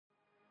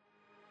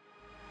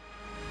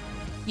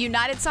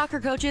United Soccer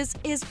Coaches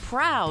is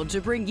proud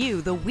to bring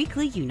you the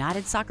weekly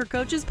United Soccer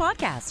Coaches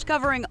podcast,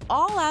 covering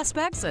all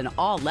aspects and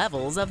all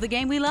levels of the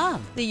game we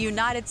love. The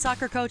United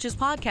Soccer Coaches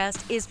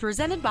podcast is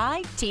presented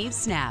by Team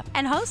Snap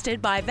and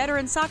hosted by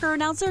veteran soccer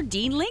announcer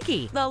Dean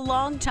Linke, the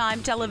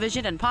longtime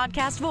television and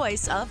podcast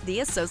voice of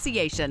the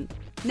association.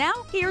 Now,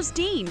 here's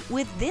Dean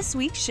with this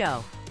week's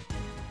show.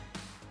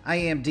 I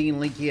am Dean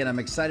Linke, and I'm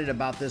excited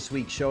about this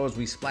week's show as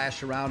we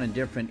splash around in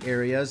different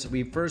areas.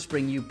 We first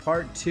bring you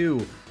part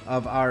 2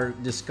 of our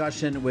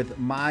discussion with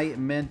My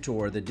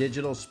Mentor, the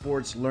digital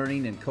sports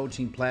learning and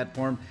coaching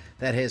platform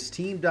that has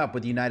teamed up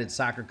with United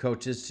Soccer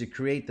Coaches to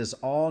create this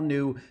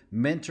all-new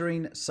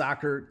Mentoring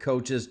Soccer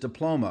Coaches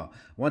Diploma.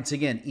 Once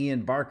again,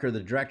 Ian Barker, the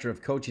Director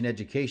of Coaching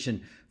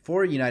Education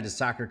for United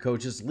Soccer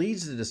Coaches,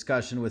 leads the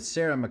discussion with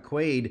Sarah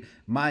McQuaid,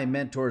 My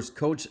Mentor's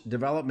coach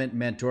development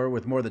mentor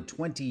with more than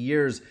 20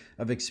 years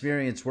of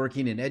experience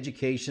working in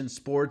education,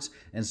 sports,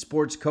 and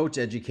sports coach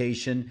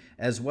education,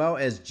 as well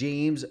as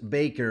James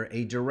Baker,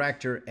 a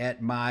director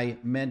at My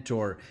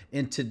Mentor.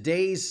 In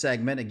today's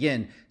segment,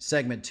 again,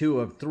 segment 2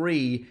 of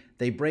 3,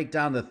 they break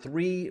down the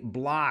 3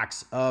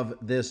 blocks of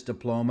this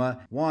diploma.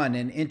 1,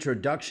 an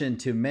introduction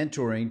to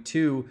mentoring.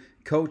 2,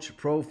 coach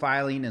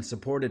profiling and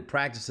supported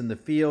practice in the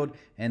field.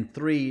 And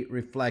 3,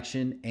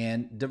 reflection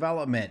and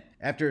development.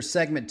 After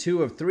segment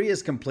 2 of 3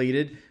 is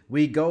completed,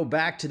 we go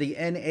back to the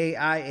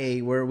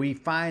NAIA where we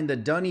find the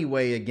Dunny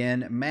Way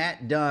again.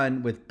 Matt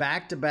Dunn with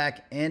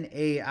back-to-back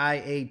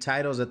NAIA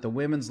titles at the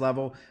women's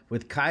level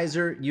with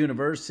Kaiser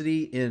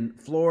University in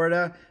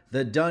Florida.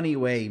 The Dunny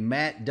Way.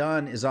 Matt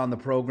Dunn is on the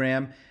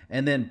program.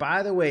 And then,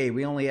 by the way,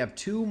 we only have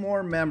 2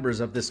 more members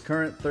of this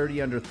current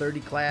 30 under 30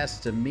 class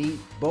to meet.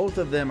 Both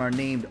of them are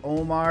named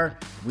Omar.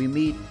 We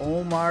meet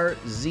Omar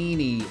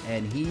Zini,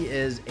 and he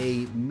is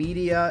a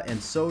media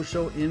and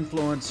social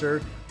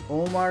influencer.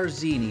 Omar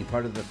Zini,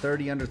 part of the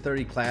 30 under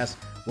 30 class,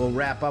 will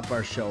wrap up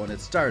our show, and it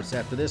starts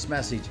after this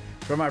message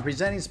from our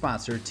presenting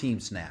sponsor, Team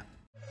Snap.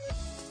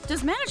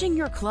 Does managing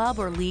your club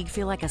or league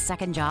feel like a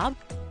second job?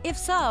 If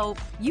so,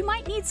 you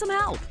might need some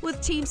help. With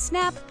Team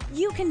Snap,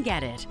 you can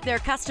get it. Their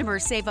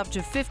customers save up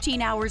to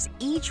 15 hours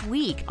each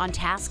week on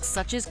tasks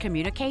such as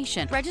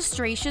communication,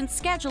 registration,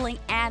 scheduling,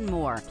 and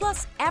more.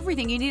 Plus,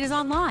 everything you need is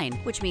online,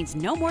 which means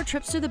no more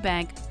trips to the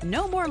bank,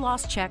 no more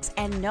lost checks,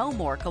 and no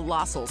more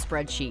colossal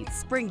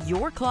spreadsheets. Bring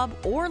your club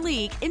or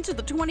league into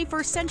the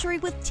 21st century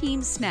with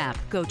Team Snap.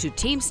 Go to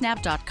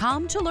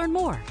teamsnap.com to learn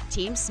more.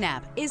 Team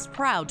Snap is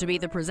proud to be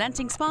the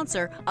presenting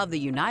sponsor of the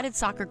United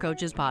Soccer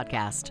Coaches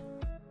podcast.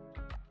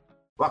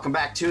 Welcome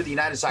back to the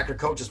United Soccer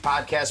Coaches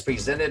podcast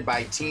presented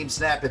by Team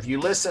Snap. If you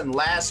listened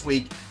last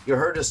week, you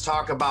heard us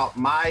talk about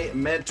My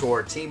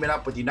Mentor teaming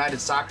up with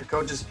United Soccer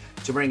Coaches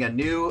to bring a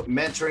new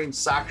Mentoring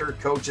Soccer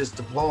Coaches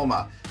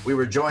Diploma. We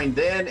were joined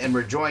then and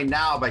we're joined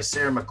now by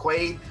Sarah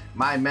McQuaid,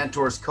 My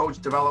Mentor's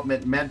coach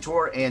development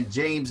mentor, and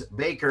James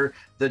Baker,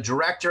 the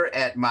director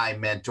at My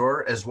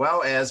Mentor, as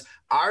well as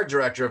our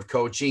director of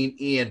coaching,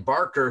 Ian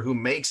Barker, who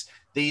makes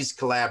these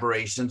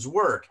collaborations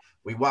work.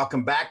 We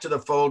welcome back to the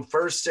fold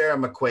first Sarah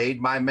McQuaid,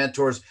 My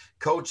Mentor's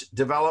coach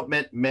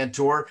development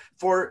mentor,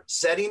 for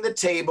setting the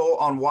table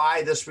on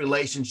why this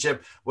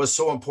relationship was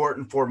so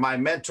important for My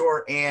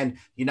Mentor and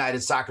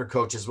United Soccer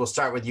Coaches. We'll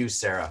start with you,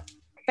 Sarah.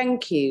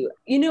 Thank you.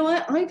 You know,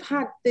 I've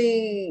had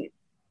the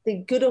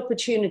good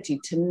opportunity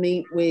to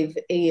meet with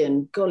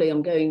Ian. Golly,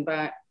 I'm going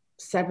back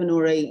 7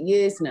 or 8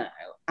 years now.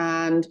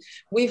 And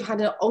we've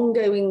had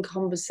ongoing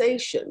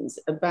conversations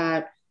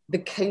about the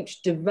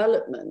coach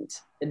development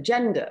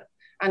agenda.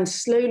 And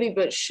slowly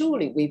but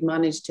surely, we've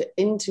managed to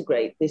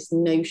integrate this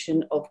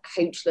notion of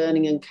coach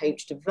learning and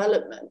coach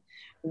development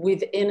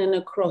within and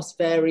across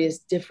various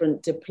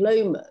different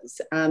diplomas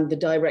and the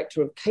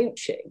director of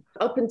coaching,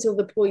 up until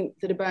the point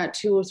that about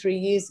 2 or 3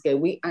 years ago,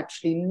 we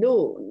actually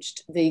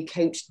launched the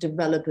Coach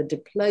Developer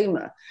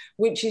Diploma,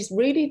 which is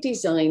really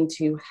designed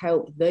to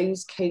help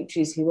those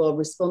coaches who are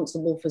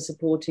responsible for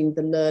supporting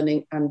the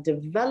learning and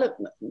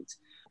development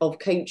of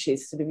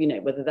coaches, sort of, you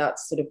know, whether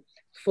that's sort of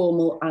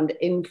formal and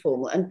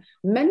informal. And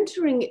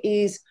mentoring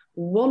is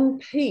one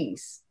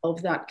piece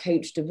of that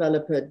coach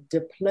developer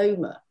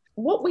diploma.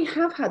 What we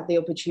have had the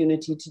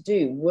opportunity to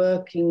do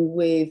working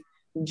with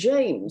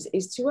James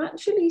is to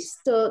actually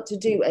start to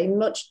do a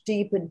much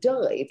deeper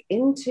dive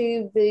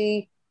into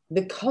the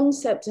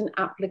concept and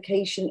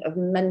application of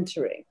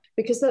mentoring,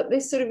 because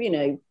this sort of, you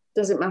know,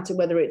 doesn't matter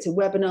whether it's a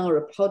webinar,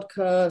 a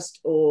podcast,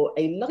 or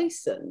a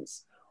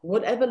license.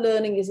 Whatever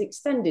learning is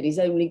extended is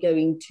only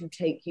going to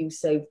take you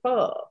so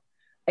far.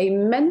 A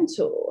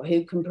mentor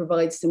who can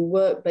provide some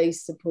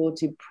work-based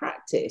supported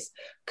practice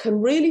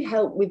can really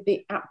help with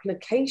the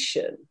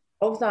application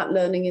of that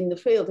learning in the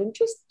field and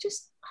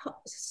just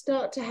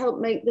start to help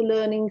make the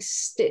learning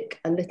stick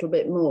a little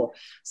bit more.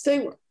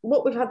 So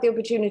what we've had the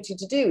opportunity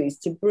to do is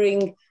to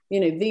bring, you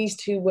know, these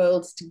two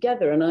worlds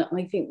together. And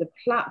I think the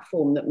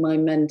platform that My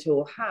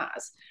Mentor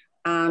has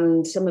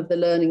and some of the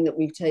learning that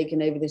we've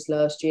taken over this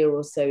last year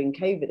or so in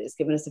COVID has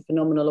given us a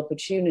phenomenal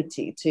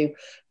opportunity to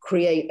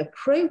create a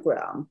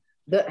program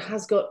that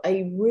has got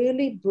a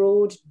really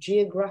broad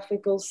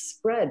geographical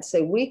spread.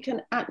 So we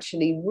can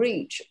actually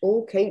reach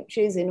all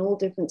coaches in all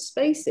different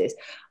spaces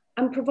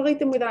and provide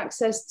them with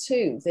access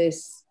to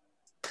this,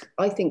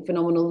 I think,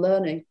 phenomenal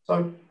learning.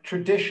 So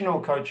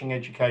traditional coaching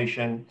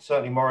education,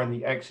 certainly more in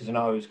the X's and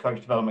O's, coach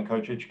development,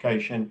 coach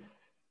education,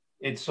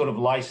 it's sort of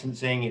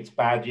licensing, it's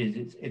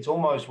badges, it's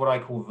almost what I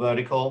call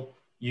vertical.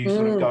 You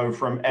sort of go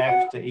from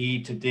F to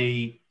E to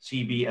D,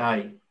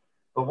 CBA.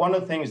 But one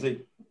of the things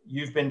that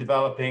you've been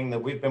developing, that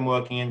we've been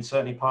working in,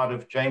 certainly part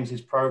of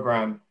James's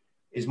program,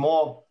 is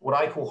more what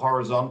I call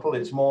horizontal.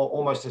 It's more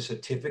almost a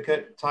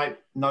certificate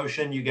type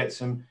notion. You get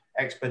some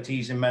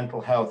expertise in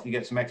mental health, you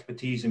get some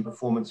expertise in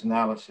performance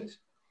analysis.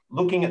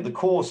 Looking at the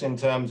course in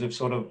terms of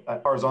sort of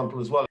horizontal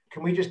as well,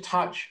 can we just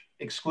touch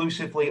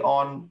exclusively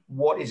on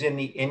what is in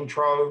the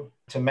intro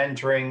to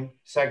mentoring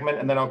segment?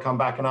 And then I'll come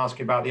back and ask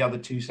you about the other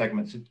two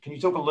segments. Can you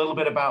talk a little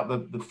bit about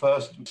the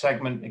first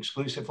segment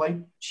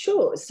exclusively?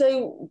 Sure.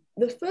 So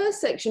the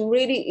first section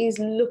really is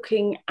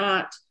looking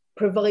at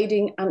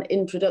providing an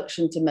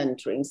introduction to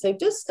mentoring. So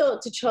just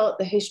start to chart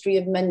the history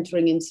of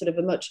mentoring in sort of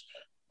a much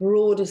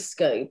broader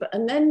scope.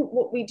 And then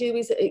what we do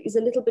is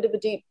a little bit of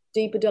a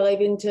deeper dive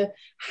into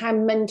how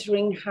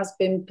mentoring has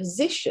been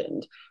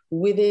positioned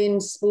within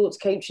sports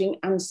coaching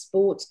and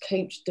sports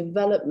coach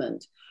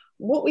development.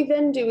 What we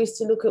then do is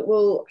to look at,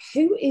 well,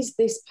 who is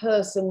this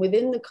person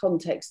within the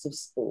context of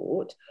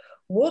sport?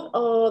 What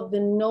are the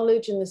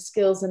knowledge and the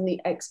skills and the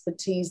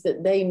expertise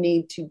that they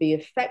need to be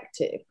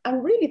effective?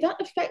 And really that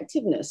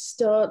effectiveness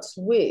starts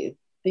with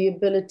the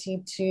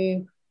ability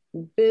to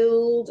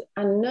build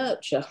and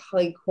nurture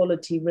high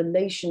quality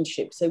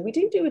relationships. So we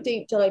do a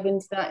deep dive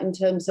into that in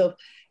terms of,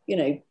 you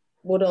know,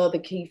 what are the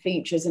key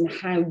features and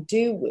how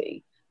do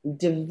we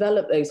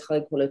develop those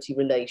high quality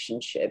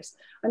relationships?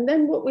 And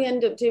then what we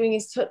end up doing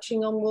is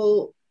touching on,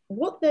 well,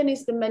 what then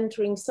is the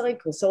mentoring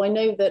cycle? So I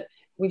know that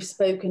we've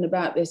spoken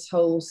about this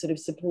whole sort of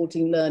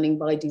supporting learning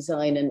by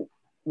design and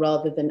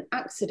rather than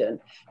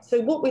accident. So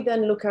what we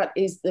then look at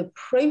is the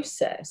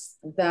process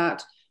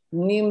that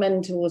new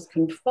mentors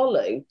can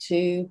follow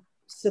to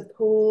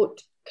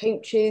support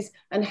coaches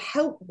and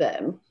help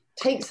them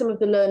take some of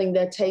the learning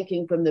they're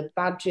taking from the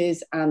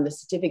badges and the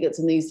certificates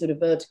and these sort of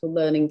vertical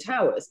learning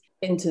towers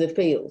into the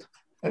field.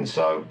 And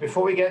so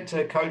before we get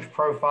to coach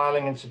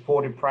profiling and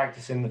supported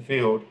practice in the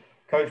field,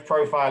 coach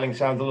profiling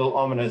sounds a little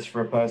ominous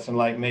for a person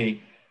like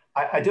me.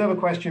 I do have a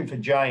question for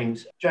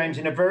James. James,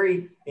 in a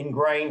very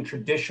ingrained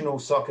traditional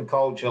soccer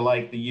culture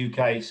like the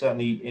UK,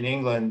 certainly in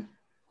England,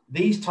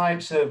 these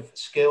types of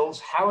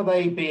skills, how are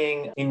they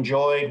being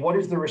enjoyed? What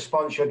is the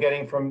response you're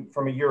getting from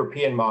a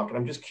European market?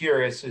 I'm just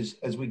curious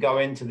as we go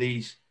into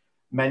these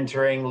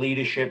mentoring,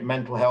 leadership,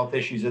 mental health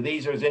issues. Are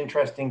these as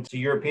interesting to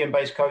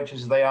European-based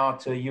coaches as they are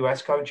to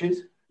US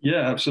coaches?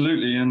 Yeah,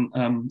 absolutely.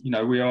 And,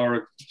 we are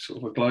a sort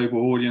of a global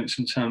audience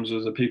in terms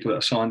of the people that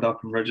have signed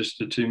up and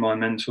registered to My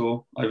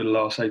Mentor over the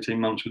last 18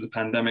 months with the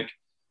pandemic.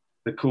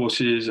 The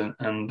courses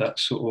and that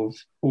sort of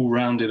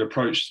all-rounded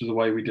approach to the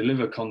way we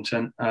deliver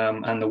content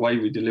and the way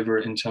we deliver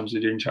it in terms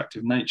of the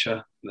interactive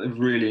nature, they've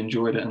really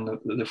enjoyed it, and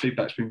the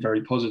feedback's been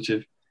very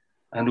positive.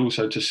 And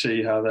also to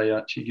see how they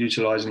actually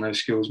utilising those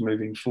skills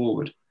moving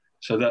forward.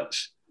 So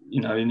that's,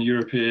 in the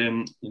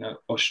European,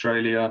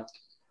 Australia,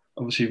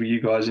 obviously with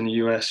you guys in the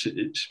US,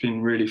 it's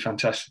been really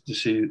fantastic to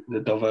see the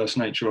diverse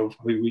nature of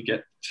who we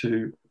get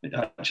to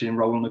actually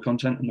enroll on the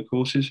content and the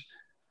courses.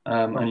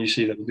 And you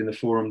see that within the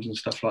forums and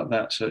stuff like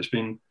that. So it's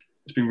been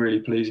really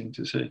pleasing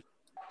to see.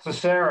 So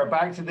Sarah,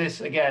 back to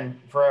this again,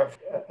 for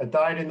a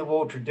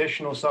dyed-in-the-wool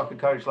traditional soccer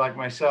coach like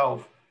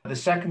myself, the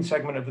second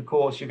segment of the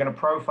course, you're going to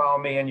profile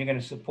me and you're going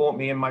to support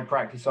me in my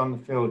practice on the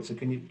field. So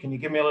can you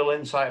give me a little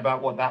insight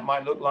about what that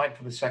might look like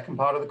for the second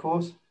part of the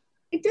course?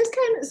 It does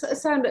kind of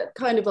sound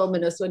kind of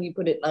ominous when you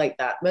put it like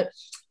that. But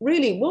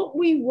really what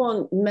we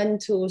want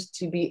mentors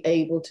to be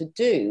able to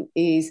do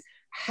is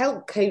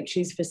help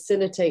coaches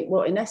facilitate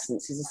what in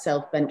essence is a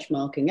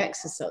self-benchmarking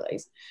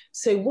exercise.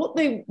 So what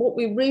we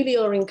really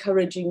are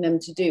encouraging them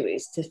to do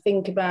is to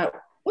think about,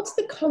 what's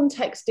the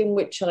context in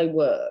which I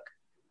work?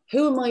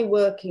 Who am I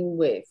working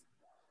with?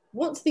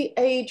 What's the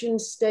age and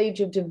stage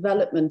of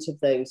development of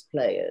those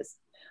players?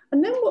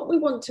 And then what we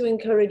want to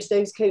encourage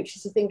those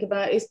coaches to think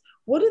about is,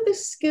 what are the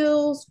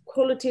skills,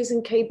 qualities,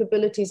 and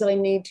capabilities I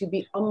need to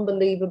be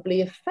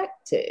unbelievably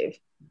effective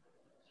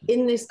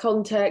in this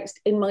context,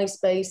 in my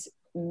space,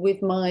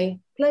 with my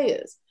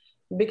players?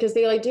 Because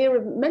the idea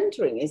of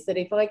mentoring is that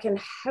if I can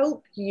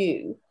help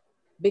you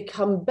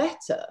become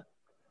better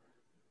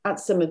at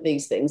some of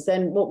these things,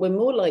 then what we're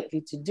more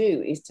likely to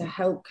do is to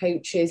help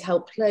coaches,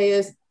 help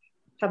players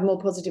have more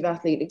positive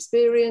athlete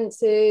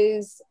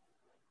experiences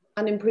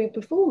and improve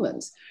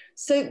performance.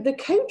 So the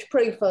coach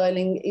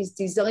profiling is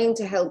designed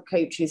to help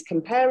coaches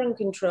compare and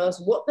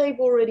contrast what they've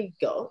already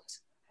got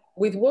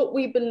with what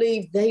we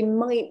believe they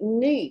might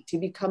need to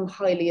become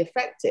highly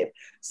effective.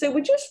 So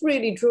we're just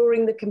really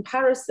drawing the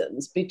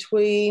comparisons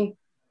between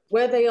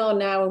where they are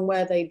now and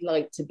where they'd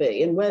like to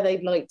be. And where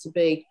they'd like to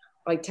be,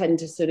 I tend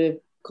to sort of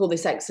call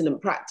this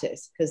excellent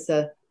practice, because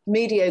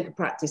mediocre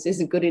practice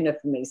isn't good enough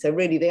for me. So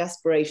really the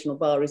aspirational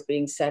bar is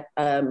being set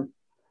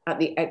at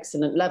the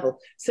excellent level.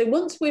 So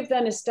once we've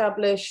then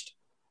established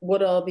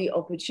what are the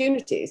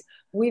opportunities,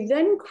 we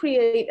then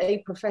create a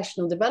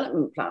professional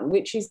development plan,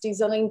 which is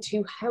designed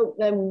to help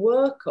them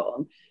work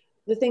on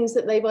the things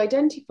that they've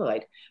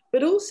identified,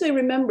 but also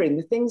remembering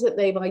the things that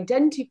they've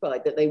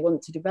identified that they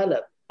want to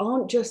develop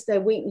aren't just their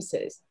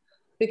weaknesses,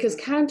 because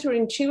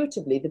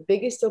counterintuitively, the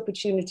biggest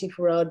opportunity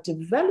for our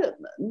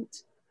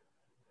development,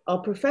 our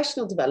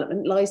professional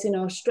development, lies in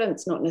our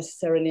strengths, not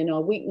necessarily in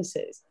our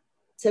weaknesses.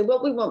 So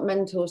what we want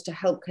mentors to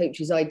help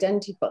coaches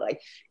identify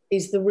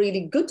is the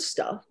really good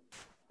stuff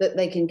that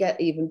they can get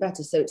even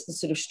better. So it's the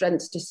sort of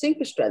strengths to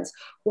super strengths,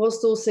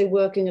 whilst also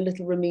working a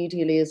little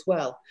remedially as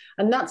well.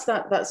 And that's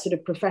that sort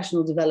of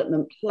professional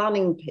development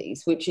planning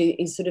piece, which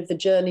is sort of the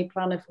journey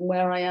planner from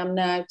where I am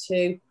now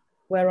to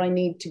where I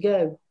need to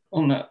go.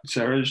 On that,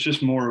 Sarah, it's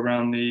just more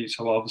around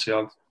so obviously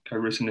I've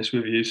co-written this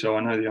with you, so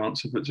I know the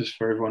answer, but just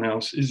for everyone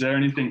else, is there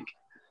anything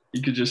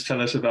you could just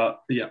tell us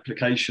about the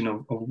application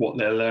of what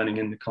they're learning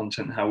in the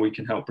content, how we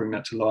can help bring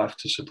that to life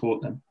to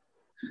support them?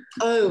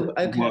 Oh,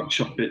 okay.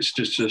 Workshop bits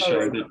just to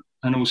show that,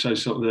 and also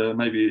sort of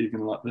maybe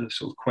even like the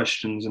sort of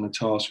questions and the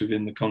tasks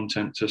within the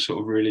content to sort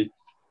of really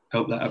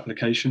help that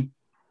application.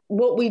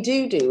 What we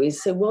do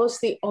is, so whilst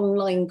the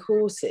online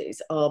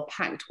courses are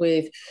packed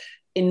with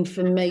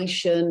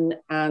information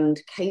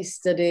and case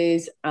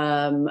studies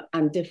and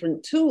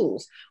different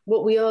tools,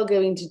 what we are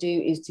going to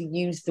do is to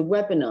use the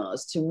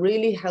webinars to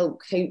really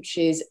help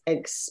coaches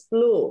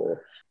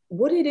explore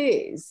what it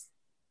is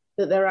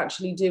that they're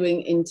actually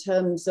doing in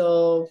terms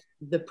of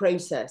the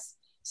process.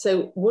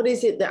 So what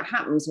is it that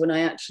happens when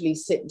I actually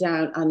sit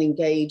down and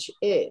engage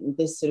in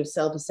this sort of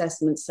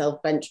self-assessment,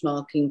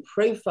 self-benchmarking,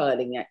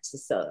 profiling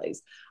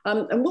exercise?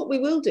 And what we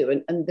will do,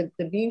 and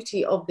the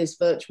beauty of this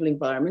virtual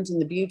environment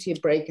and the beauty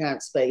of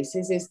breakout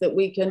spaces, is that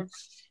we can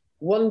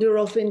wander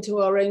off into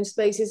our own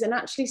spaces and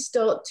actually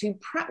start to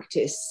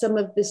practice some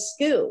of the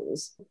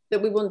skills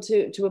that we want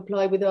to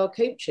apply with our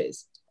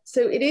coaches.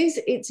 So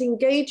it's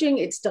engaging,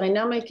 it's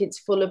dynamic, it's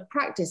full of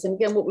practice. And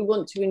again, what we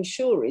want to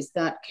ensure is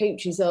that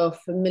coaches are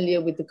familiar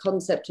with the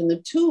concept and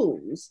the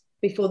tools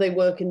before they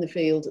work in the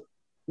field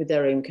with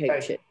their own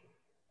coaching. Okay.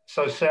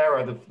 So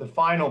Sarah, the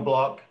final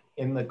block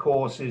in the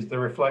course is the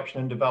reflection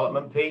and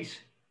development piece.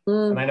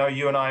 And I know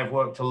you and I have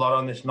worked a lot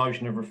on this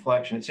notion of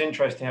reflection. It's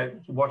interesting, I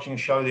was watching a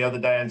show the other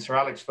day, and Sir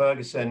Alex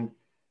Ferguson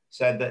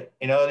said that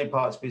in early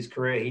parts of his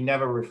career, he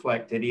never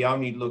reflected. He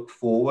only looked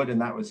forward,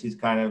 and that was his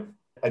kind of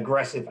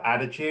aggressive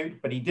attitude.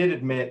 But he did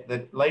admit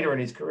that later in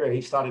his career, he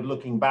started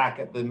looking back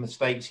at the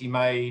mistakes he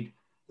made,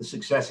 the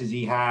successes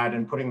he had,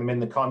 and putting them in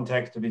the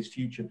context of his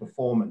future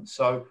performance.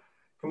 So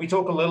can we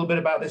talk a little bit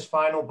about this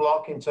final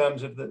block in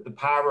terms of the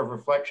power of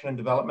reflection and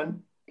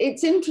development?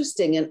 It's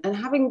interesting, and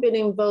having been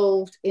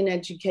involved in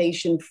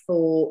education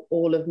for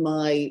all of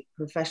my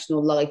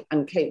professional life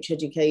and coach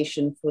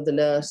education for the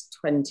last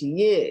 20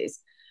 years,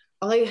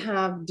 I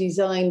have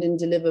designed and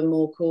delivered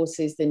more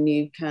courses than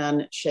you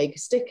can shake a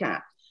stick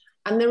at.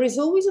 And there is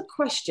always a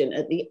question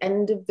at the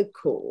end of the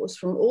course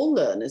from all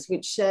learners,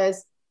 which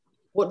says,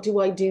 what do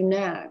I do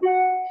now?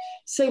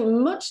 So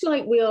much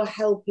like we are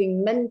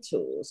helping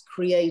mentors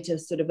create a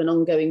sort of an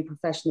ongoing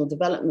professional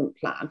development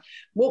plan,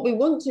 what we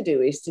want to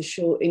do is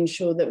to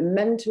ensure that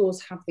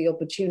mentors have the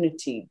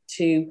opportunity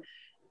to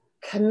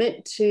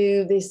commit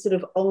to this sort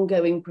of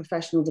ongoing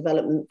professional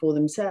development for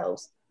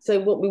themselves. So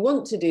what we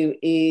want to do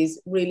is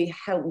really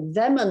help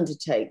them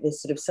undertake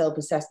this sort of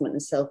self-assessment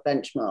and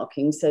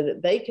self-benchmarking so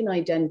that they can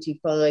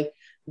identify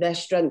their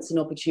strengths and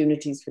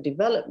opportunities for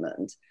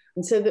development,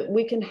 and so that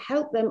we can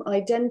help them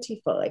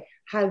identify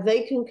how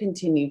they can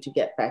continue to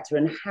get better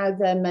and how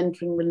their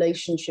mentoring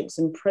relationships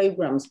and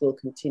programs will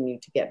continue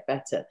to get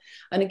better.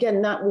 And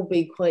again, that will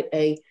be quite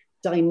a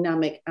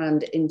dynamic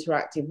and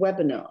interactive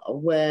webinar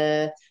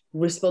where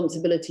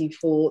responsibility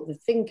for the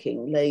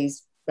thinking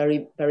lays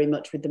very, very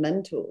much with the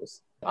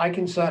mentors. I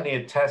can certainly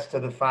attest to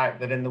the fact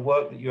that in the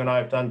work that you and I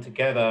have done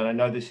together, and I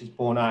know this is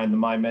borne out in the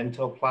My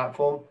Mentor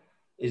platform,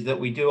 is that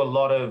we do a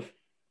lot of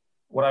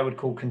what I would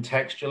call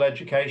contextual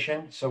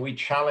education. So we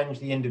challenge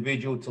the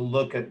individual to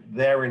look at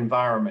their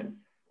environment.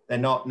 They're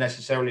not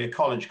necessarily a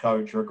college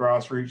coach or a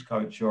grassroots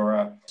coach or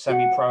a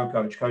semi-pro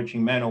coach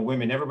coaching men or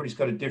women. Everybody's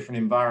got a different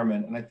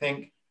environment. And I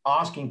think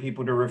asking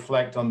people to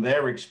reflect on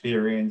their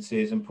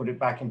experiences and put it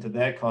back into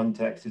their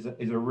context is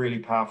a really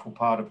powerful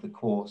part of the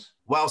course.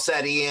 Well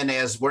said, Ian.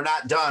 As we're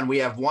not done, we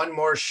have one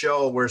more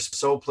show. We're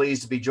so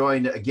pleased to be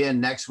joined again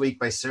next week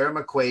by Sarah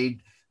McQuaid,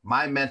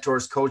 My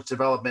Mentor's coach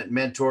development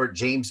mentor,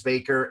 James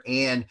Baker,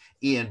 and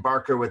Ian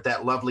Barker, with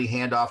that lovely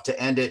handoff to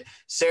end it.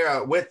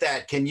 Sarah, with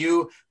that, can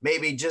you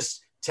maybe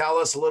just tell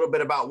us a little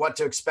bit about what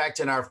to expect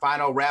in our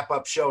final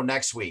wrap-up show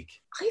next week?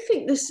 I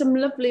think there's some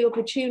lovely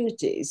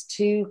opportunities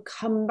to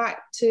come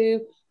back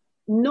to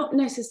not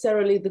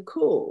necessarily the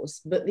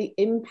course, but the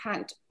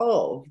impact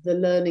of the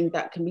learning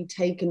that can be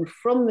taken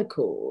from the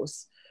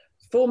course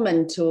for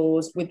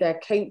mentors with their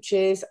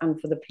coaches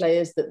and for the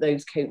players that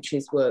those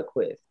coaches work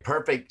with.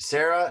 Perfect.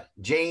 Sarah,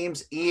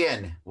 James,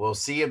 Ian, we'll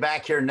see you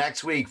back here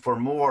next week for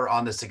more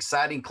on this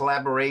exciting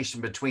collaboration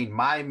between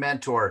My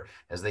Mentor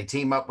as they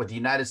team up with the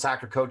United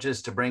Soccer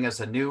Coaches to bring us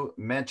a new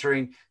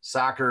mentoring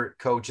soccer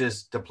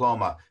coaches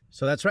diploma.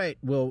 So that's right.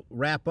 We'll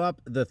wrap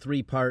up the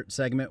 3-part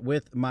segment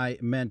with My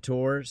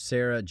Mentor,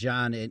 Sarah,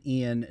 John, and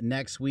Ian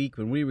next week.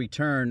 When we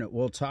return,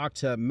 we'll talk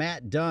to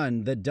Matt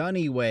Dunn, the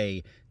Dunny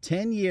Way,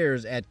 10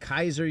 years at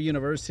Kaiser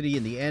University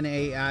in the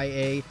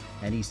NAIA,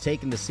 and he's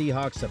taken the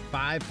Seahawks to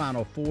 5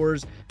 Final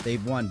Fours.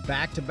 They've won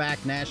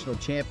back-to-back national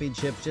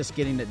championships, just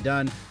getting it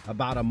done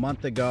about a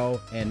month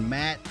ago. And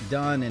Matt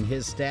Dunn and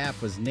his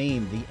staff was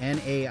named the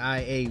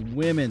NAIA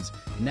Women's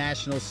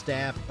National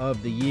Staff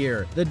of the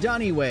Year. The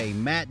Dunny Way,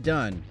 Matt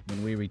Dunn,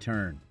 when we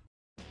return.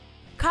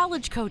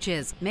 College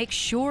coaches, make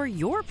sure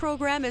your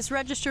program is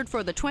registered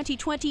for the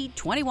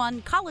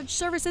 2020-21 College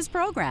Services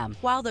Program.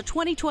 While the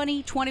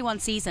 2020-21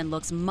 season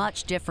looks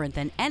much different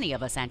than any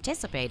of us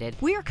anticipated,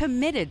 we are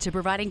committed to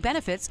providing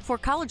benefits for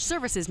College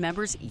Services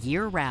members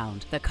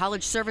year-round. The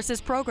College Services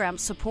Program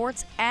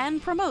supports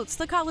and promotes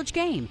the college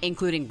game,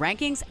 including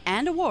rankings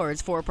and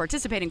awards for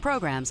participating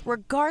programs,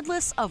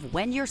 regardless of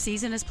when your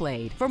season is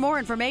played. For more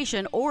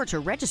information or to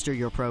register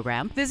your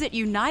program, visit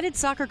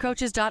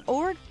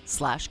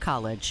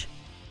unitedsoccercoaches.org/college.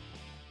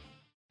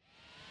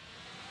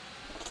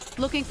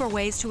 Looking for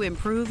ways to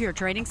improve your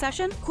training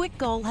session? Quick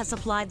Goal has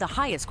supplied the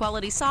highest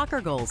quality soccer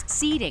goals,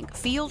 seating,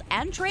 field,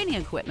 and training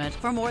equipment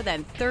for more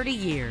than 30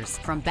 years.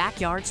 From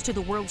backyards to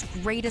the world's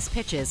greatest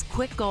pitches,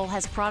 Quick Goal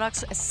has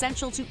products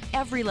essential to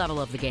every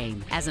level of the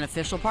game. As an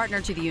official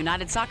partner to the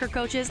United Soccer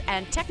Coaches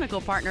and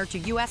technical partner to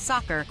U.S.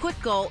 Soccer, Quick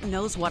Goal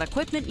knows what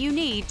equipment you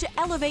need to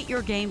elevate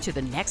your game to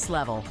the next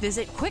level.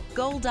 Visit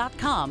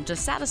quickgoal.com to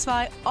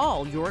satisfy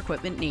all your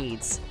equipment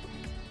needs.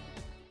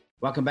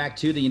 Welcome back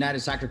to the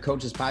United Soccer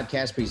Coaches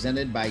podcast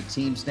presented by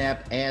Team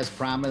Snap. As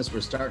promised, we're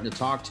starting to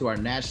talk to our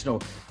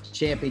national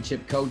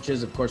championship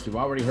coaches. Of course, we've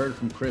already heard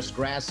from Chris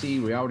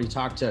Grassi. We already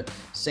talked to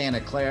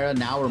Santa Clara.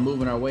 Now we're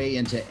moving our way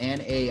into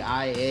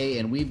NAIA,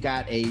 and we've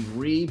got a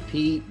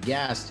repeat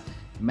guest,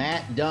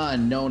 Matt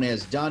Dunn, known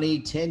as Dunny,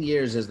 10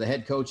 years as the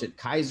head coach at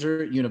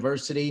Kaiser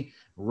University.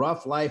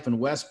 Rough life in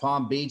West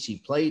Palm Beach. He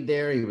played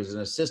there. He was an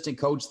assistant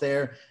coach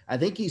there. I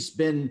think he's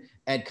been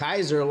at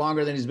Kaiser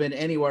longer than he's been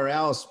anywhere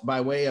else by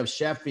way of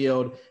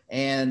Sheffield.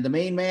 And the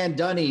main man,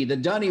 Dunny, the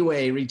Dunny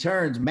Way,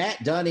 returns.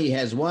 Matt Dunny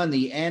has won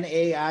the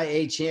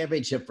NAIA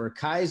championship for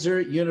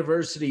Kaiser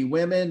University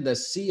women, the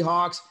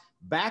Seahawks,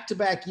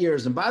 back-to-back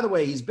years. And by the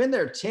way, he's been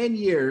there 10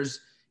 years.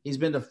 He's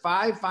been to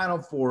 5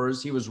 Final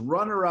Fours. He was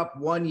runner-up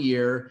 1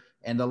 year.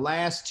 And the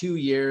last 2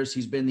 years,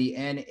 he's been the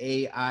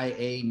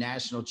NAIA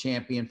national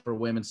champion for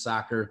women's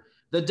soccer.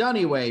 The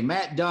Dunny Way,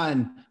 Matt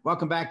Dunn,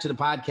 welcome back to the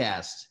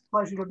podcast.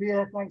 Pleasure to be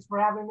here. Thanks for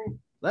having me.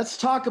 Let's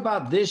talk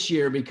about this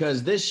year,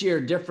 because this year,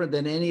 different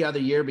than any other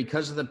year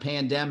because of the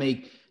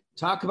pandemic.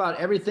 Talk about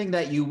everything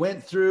that you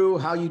went through,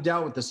 how you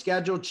dealt with the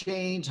schedule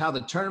change, how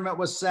the tournament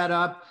was set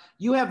up.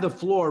 You have the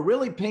floor.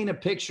 Really paint a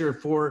picture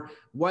for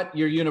what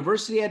your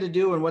university had to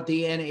do and what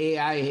the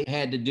NAIA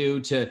had to do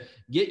to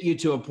get you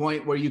to a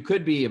point where you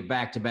could be a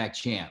back-to-back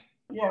champ.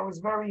 Yeah, it was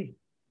very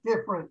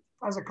different.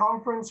 As a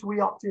conference, we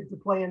opted to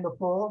play in the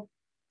fall.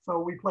 So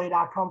we played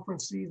our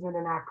conference season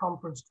and our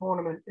conference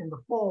tournament in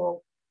the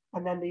fall.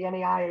 And then the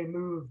NAIA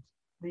moved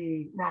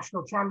the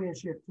national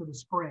championship to the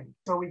spring.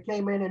 So we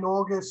came in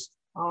August.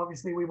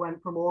 Obviously, we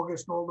went from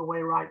August all the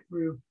way right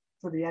through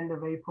to the end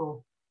of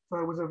April. So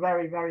it was a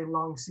very, very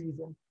long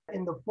season.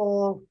 In the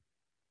fall,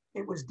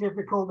 it was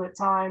difficult at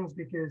times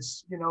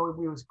because, you know,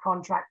 we was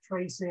contract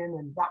tracing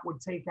and that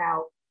would take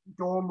out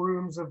dorm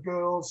rooms of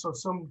girls. So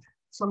some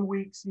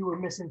weeks you were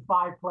missing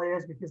 5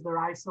 players because they're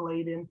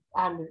isolating,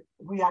 and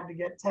we had to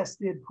get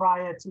tested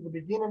prior to the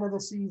beginning of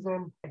the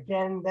season,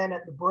 again, then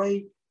at the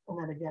break, and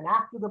then again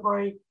after the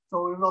break.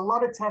 So there was a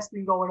lot of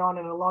testing going on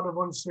and a lot of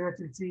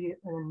uncertainty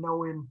and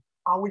knowing,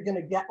 are we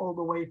going to get all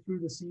the way through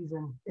the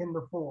season in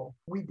the fall?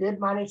 We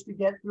did manage to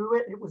get through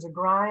it. It was a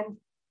grind.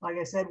 Like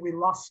I said, we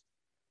lost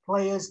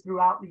players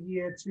throughout the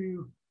year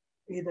to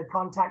either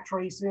contact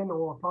tracing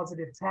or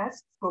positive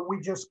tests, but we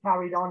just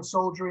carried on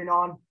soldiering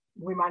on.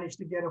 We managed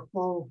to get a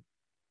full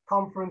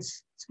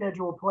conference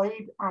schedule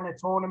played and a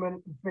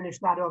tournament and finish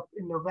that up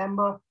in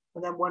November,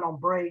 and then went on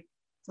break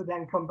to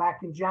then come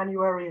back in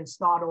January and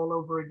start all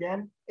over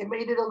again. It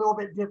made it a little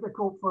bit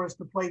difficult for us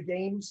to play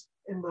games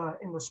in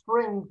the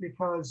spring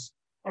because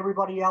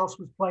everybody else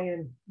was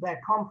playing their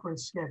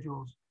conference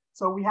schedules.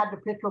 So we had to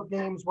pick up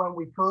games when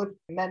we could.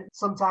 It meant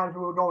sometimes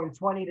we were going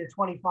 20 to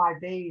 25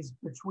 days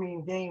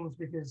between games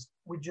because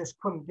we just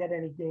couldn't get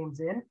any games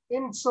in.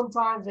 And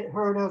sometimes it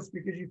hurt us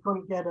because you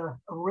couldn't get a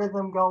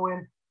rhythm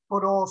going.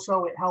 but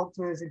also it helped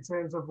us in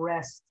terms of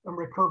rest and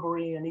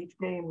recovery. And each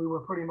game we were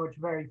pretty much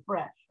very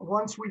fresh.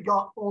 Once we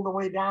got all the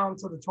way down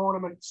to the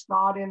tournament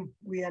starting,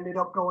 we ended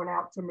up going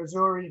out to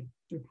Missouri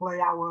to play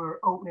our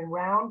opening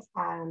round.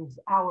 And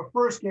our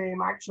first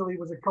game actually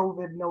was a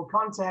COVID no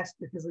contest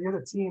because the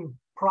other team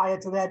prior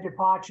to their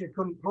departure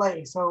couldn't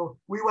play. So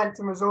we went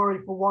to Missouri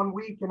for 1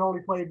 week and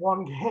only played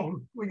one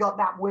game. We got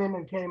that win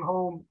and came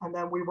home. And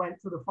then we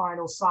went to the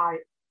final site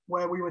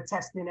where we were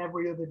testing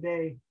every other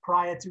day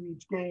prior to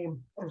each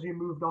game as we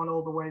moved on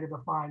all the way to the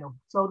final.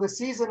 So the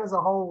season as a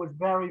whole was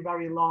very,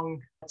 very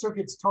long. It took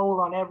its toll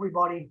on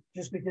everybody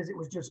just because it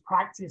was just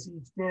practice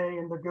each day,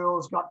 and the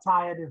girls got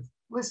tired of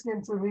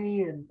listening to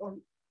me and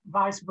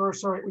vice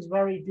versa. It was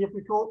very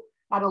difficult.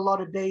 I had a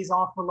lot of days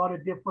off, a lot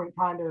of different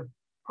kind of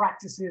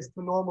practices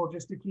to normal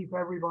just to keep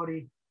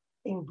everybody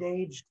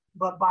engaged.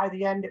 But by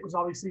the end, it was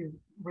obviously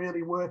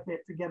really worth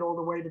it to get all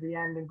the way to the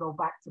end and go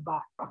back to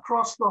back.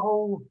 Across the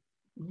whole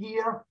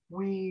year,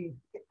 we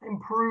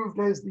improved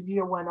as the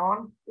year went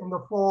on. In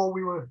the fall,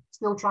 we were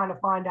still trying to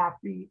find our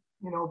feet.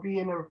 You know,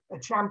 being a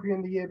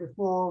champion the year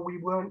before, we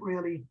weren't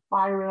really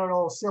firing on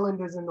all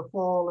cylinders in the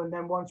fall. And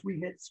then once we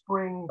hit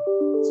spring,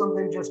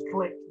 something just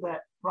clicked that,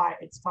 right,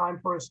 it's time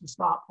for us to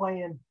start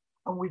playing.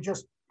 And we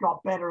just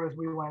got better as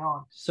we went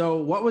on. So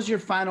what was your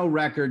final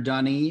record,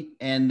 Dunny?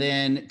 And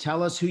then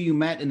tell us who you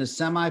met in the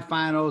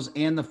semifinals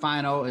and the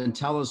final, and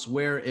tell us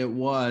where it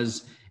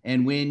was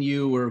and when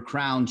you were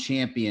crowned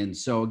champion.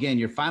 So again,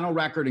 your final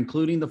record,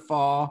 including the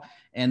fall,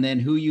 and then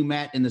who you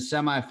met in the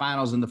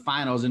semifinals and the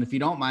finals. And if you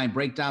don't mind,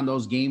 break down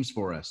those games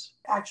for us.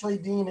 Actually,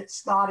 Dean, it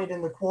started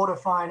in the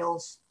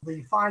quarterfinals.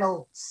 The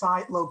final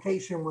site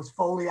location was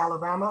Foley,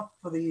 Alabama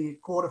for the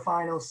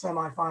quarterfinals,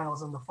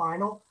 semifinals, and the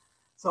final.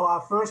 So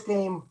our first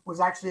game was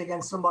actually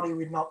against somebody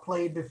we'd not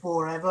played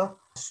before ever.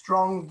 A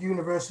strong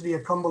University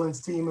of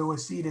Cumberland's team who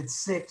was seeded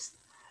 6th.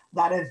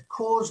 That had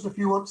caused a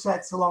few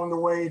upsets along the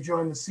way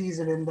during the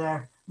season in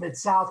their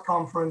Mid-South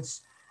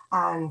Conference.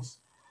 And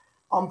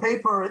on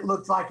paper, it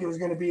looked like it was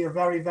going to be a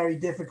very, very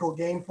difficult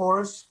game for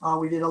us.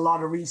 We did a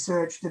lot of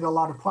research, did a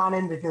lot of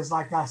planning, because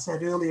like I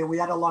said earlier, we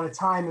had a lot of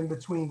time in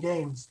between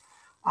games.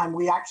 And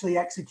we actually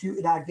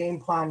executed our game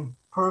plan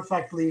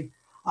perfectly.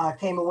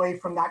 Came away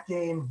from that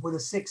game with a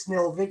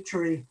 6-0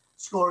 victory,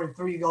 scoring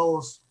 3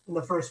 goals in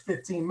the first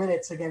 15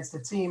 minutes against a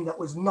team that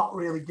was not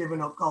really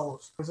giving up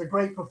goals. It was a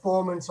great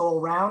performance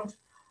all round,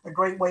 a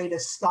great way to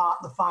start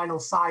the final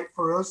site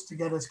for us to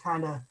get us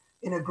kind of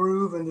in a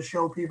groove and to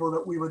show people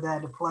that we were there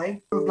to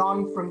play. Moved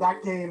on from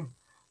that game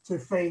to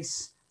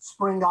face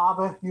Spring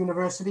Arbor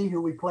University,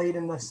 who we played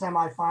in the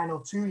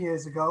semifinal 2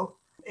 years ago.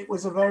 It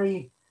was a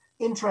very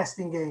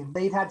interesting game.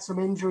 They'd had some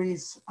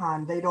injuries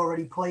and they'd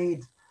already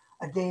played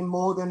a game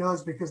more than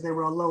us because they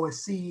were a lower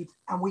seed.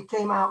 And we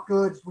came out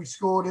good. We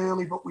scored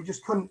early, but we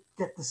just couldn't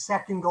get the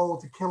second goal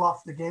to kill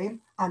off the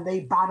game. And they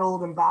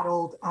battled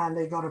and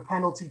they got a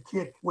penalty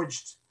kick,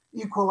 which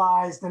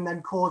equalized and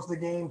then caused the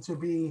game to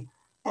be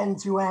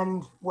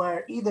end-to-end,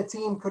 where either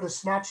team could have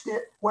snatched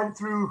it, went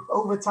through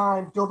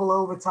overtime, double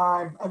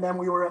overtime, and then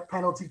we were at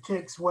penalty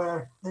kicks,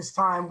 where this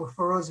time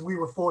for us, we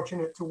were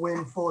fortunate to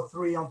win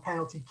 4-3 on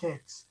penalty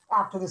kicks.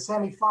 After the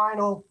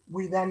semi-final,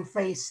 we then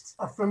faced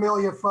a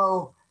familiar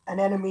foe, an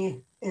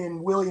enemy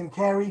in William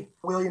Carey.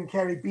 William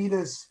Carey beat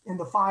us in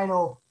the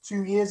final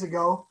 2 years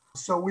ago,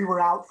 so we were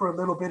out for a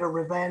little bit of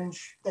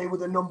revenge. They were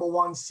the number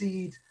 1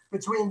 seed.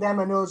 Between them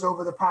and us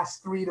over the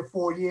past 3 to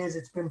 4 years,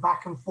 it's been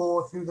back and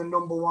forth who the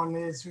number 1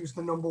 is, who's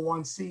the number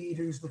 1 seed,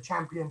 who's the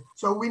champion.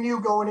 So we knew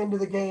going into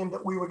the game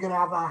that we were going to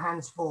have our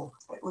hands full.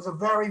 It was a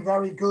very,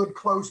 very good,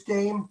 close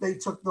game. They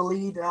took the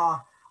lead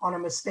on a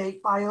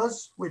mistake by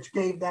us, which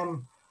gave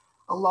them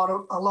a lot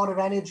of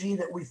energy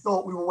that we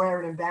thought we were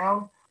wearing them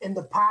down. In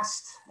the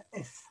past,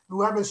 if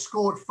whoever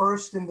scored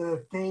first in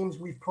the games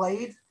we've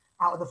played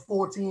out of the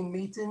 14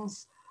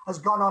 meetings has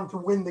gone on to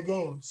win the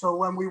game. So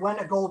when we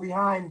went a goal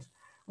behind,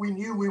 we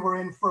knew we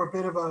were in for a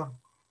bit of a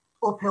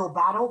uphill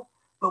battle,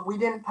 but we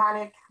didn't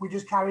panic. We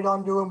just carried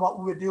on doing what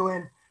we were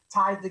doing,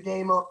 tied the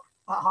game up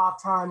at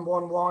halftime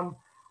 1-1,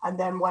 and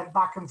then went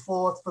back and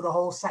forth for the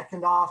whole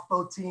second half.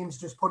 Both teams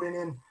just putting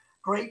in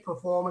great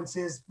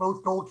performances,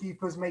 both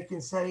goalkeepers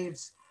making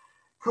saves,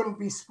 couldn't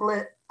be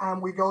split,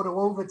 and we go to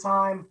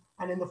overtime.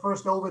 And in the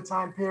first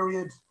overtime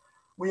period,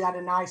 we had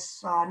a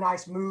nice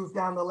move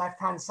down the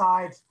left-hand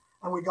side,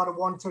 and we got a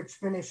one-touch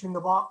finish in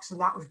the box, and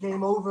that was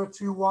game over,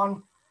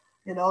 2-1.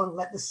 You know, and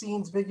let the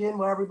scenes begin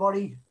where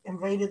everybody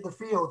invaded the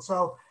field.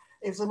 So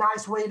it was a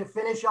nice way to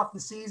finish off the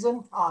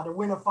season, to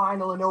win a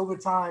final in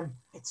overtime.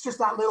 It's just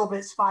that little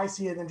bit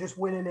spicier than just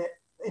winning it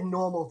in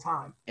normal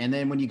time. And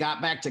then when you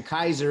got back to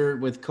Kaiser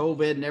with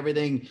COVID and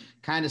everything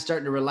kind of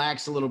starting to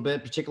relax a little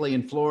bit, particularly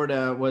in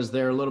Florida, was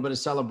there a little bit of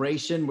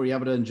celebration? Were you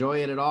able to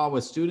enjoy it at all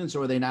with students,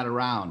 or were they not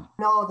around?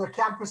 No, the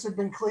campus had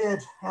been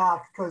cleared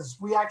because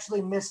we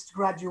actually missed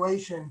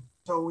graduation.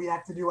 So we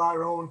had to do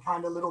our own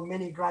kind of little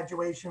mini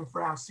graduation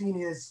for our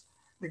seniors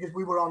because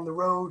we were on the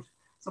road.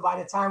 So by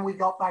the time we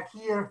got back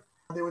here,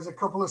 there was a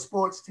couple of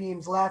sports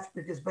teams left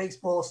because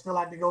baseball still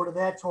had to go to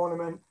their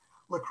tournament.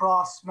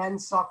 lacrosse,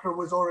 men's soccer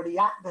was already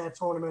at their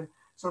tournament.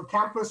 So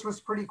campus was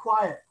pretty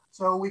quiet.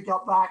 So we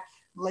got back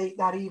late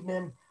that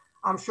evening.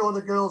 I'm sure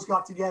the girls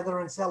got together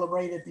and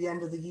celebrated the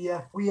end of the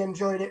year. We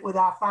enjoyed it with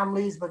our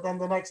families, but then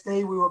the next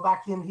day we were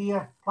back in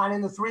here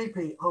planning the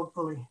three-peat,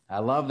 hopefully. I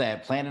love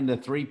that, planning the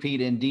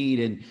three-peat indeed.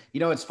 And, you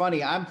know, it's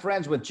funny, I'm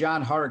friends with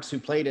John Harkes, who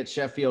played at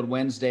Sheffield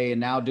Wednesday and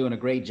now doing a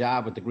great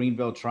job with the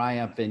Greenville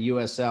Triumph in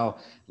USL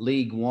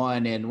League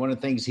One. And one of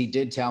the things he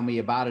did tell me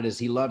about it is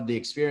he loved the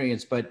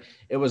experience, but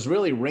it was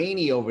really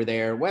rainy over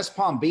there. West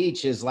Palm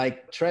Beach is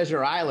like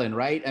Treasure Island,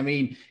 right? I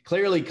mean,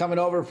 clearly coming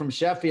over from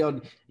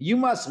Sheffield, you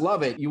must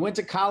love it. You went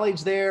to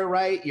college there,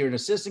 right? You're an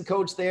assistant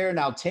coach there,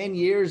 now 10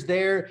 years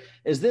there.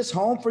 Is this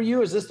home for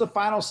you? Is this the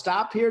final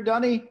stop here,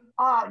 Dunny?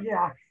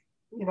 Yeah.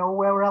 You know,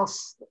 where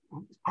else?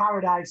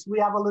 Paradise. We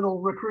have a little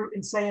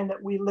recruiting saying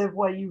that we live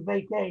where you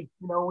vacate.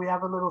 You know, we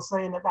have a little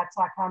saying that that's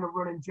our kind of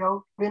running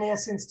joke. Been here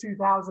since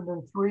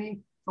 2003.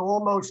 So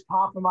almost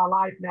half of my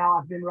life now,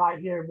 I've been right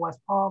here in West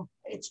Palm.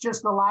 It's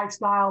just the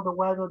lifestyle, the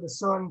weather, the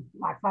sun.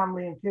 My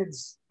family and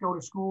kids go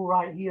to school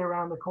right here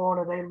around the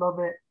corner. They love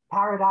it.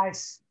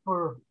 Paradise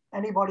for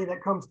anybody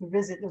that comes to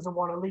visit doesn't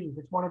want to leave.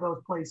 It's one of those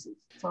places.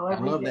 So I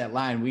love that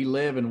line. We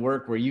live and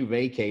work where you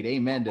vacate.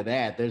 Amen to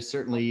that. There's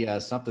certainly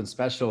something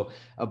special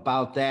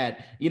about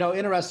that. You know,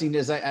 interesting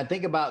is I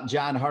think about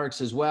John Harkes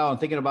as well, and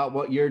thinking about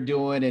what you're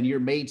doing and your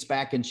mates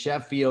back in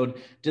Sheffield.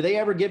 Do they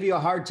ever give you a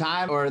hard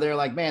time, or they're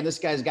like, man, this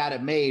guy's got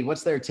it made?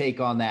 What's their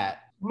take on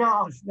that?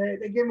 No,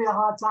 they give me a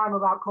hard time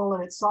about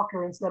calling it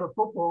soccer instead of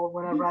football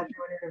whenever I do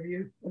an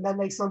interview. And then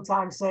they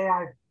sometimes say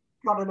I've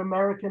got an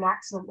American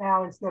accent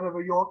now instead of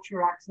a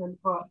Yorkshire accent,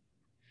 but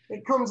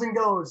it comes and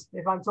goes.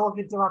 If I'm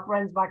talking to my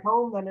friends back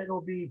home, then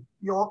it'll be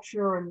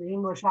Yorkshire and the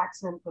English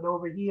accent. But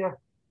over here,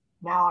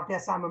 now I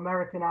guess I'm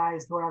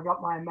Americanized, where I've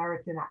got my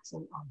American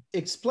accent on.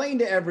 Explain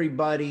to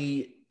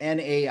everybody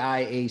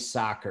NAIA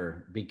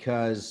soccer,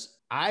 because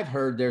I've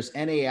heard there's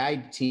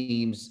NAIA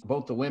teams,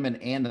 both the women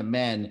and the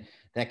men,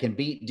 that can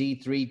beat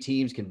D3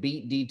 teams, can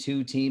beat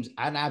D2 teams.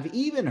 And I've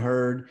even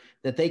heard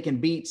that they can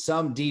beat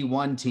some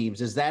D1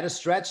 teams. Is that a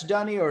stretch,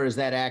 Dunny, or is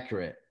that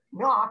accurate?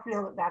 No, I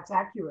feel that that's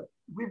accurate.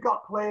 We've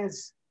got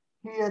players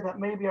here that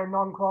maybe are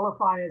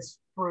non-qualifiers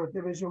for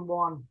Division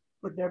One,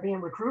 but they're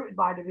being recruited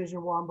by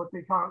Division One, but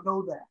they can't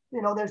go there.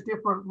 You know, there's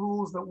different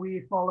rules that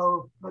we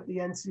follow, but the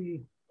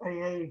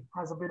NCAA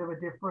has a bit of a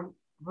different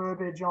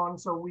verbiage on,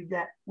 so we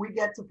get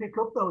to pick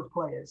up those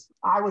players.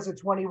 I was a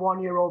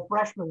 21-year-old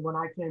freshman when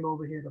I came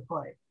over here to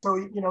play. So,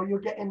 you know, you're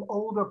getting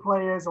older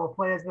players or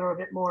players that are a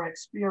bit more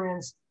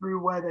experienced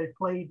through where they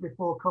played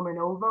before coming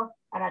over.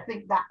 And I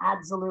think that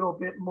adds a little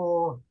bit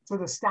more to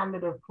the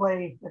standard of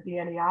play at the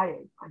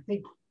NAIA. I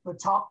think the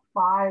top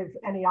 5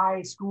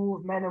 NAIA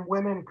schools, men and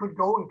women, could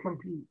go and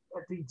compete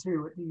at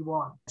D2, at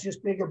D1. It's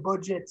just bigger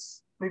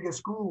budgets, bigger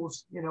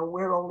schools. You know,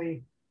 we're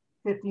only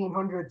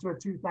 1,500 to a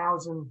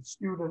 2,000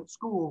 student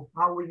school.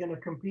 How are we going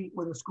to compete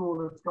with a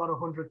school that's got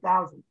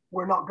 100,000?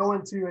 We're not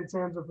going to in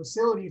terms of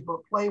facilities,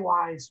 but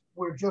play-wise,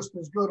 we're just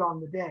as good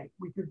on the day.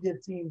 We could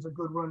give teams a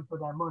good run for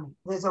their money.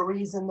 There's a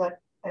reason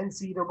that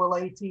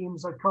NCAA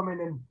teams are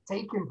coming and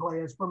taking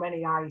players from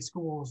NAIA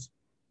schools,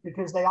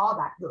 because they are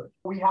that good.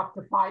 We have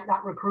to fight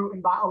that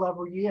recruiting battle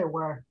every year,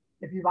 where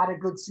if you've had a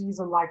good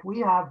season like we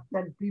have,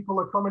 then people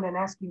are coming and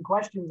asking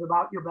questions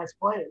about your best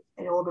players.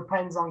 It all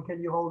depends on,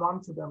 can you hold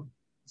on to them?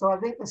 So I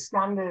think the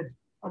standard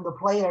and the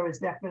player is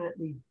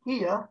definitely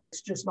here.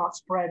 It's just not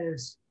spread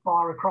as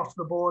far across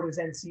the board as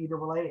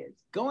NCAA is.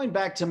 Going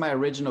back to my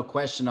original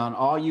question on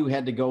all you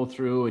had to go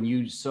through, and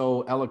you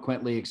so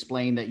eloquently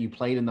explained that you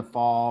played in the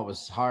fall, it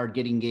was hard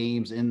getting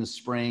games in the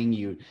spring.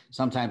 You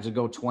sometimes would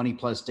go 20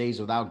 plus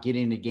days without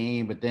getting a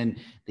game, but then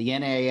the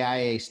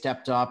NAIA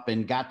stepped up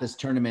and got this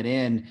tournament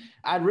in.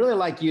 I'd really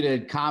like you to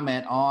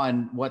comment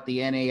on what the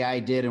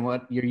NAIA did and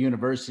what your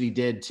university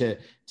did to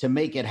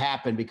make it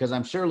happen, because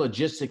I'm sure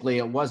logistically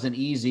it wasn't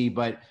easy,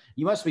 but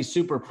you must be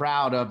super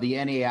proud of the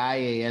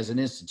NAIA as an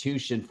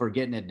institution for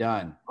getting it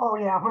done. Oh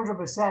yeah,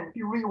 100%. If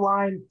you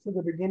rewind to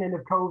the beginning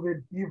of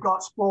COVID, you've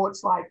got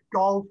sports like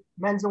golf,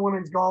 men's and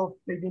women's golf.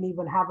 They didn't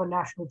even have a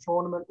national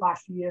tournament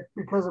last year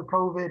because of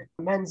COVID.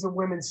 Men's and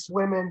women's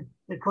swimming,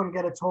 they couldn't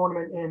get a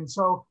tournament in.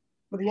 So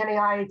for the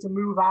NAIA to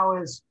move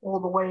ours all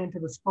the way into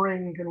the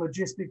spring, and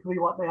logistically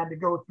what they had to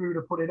go through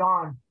to put it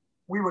on,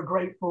 we were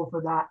grateful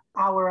for that.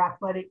 Our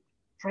athletic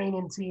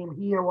training team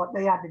here, what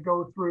they had to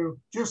go through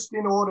just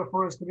in order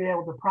for us to be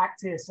able to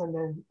practice, and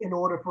then in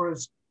order for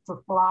us to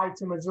fly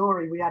to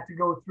Missouri, we had to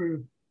go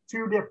through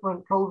 2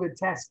 different COVID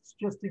tests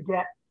just to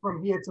get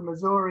from here to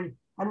Missouri.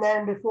 And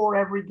then before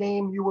every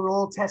game, you were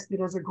all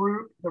tested as a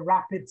group, the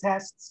rapid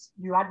tests.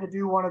 You had to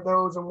do one of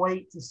those and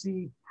wait to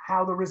see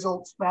how the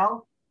results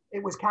fell.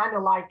 It was kind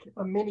of like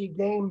a mini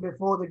game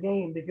before the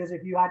game, because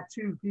if you had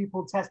 2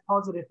 people test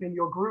positive in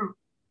your group,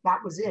 that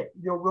was it.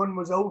 Your run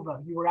was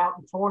over. You were out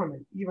the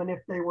tournament, even if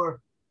they were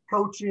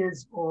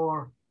coaches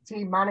or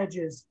team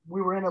managers,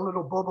 we were in a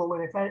little bubble,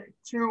 and if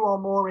 2 or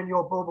more in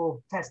your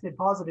bubble tested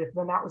positive,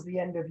 then that was the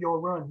end of your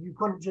run. You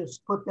couldn't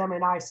just put them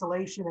in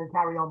isolation and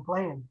carry on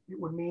playing. It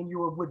would mean you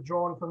were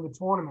withdrawn from the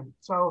tournament.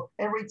 So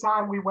every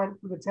time we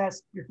went for the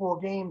test before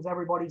games,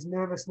 everybody's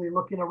nervously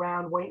looking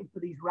around, waiting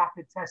for these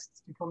rapid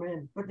tests to come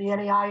in. But the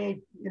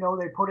NAIA,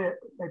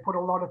 they put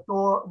a lot of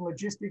thought and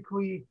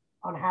logistically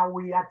on how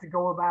we had to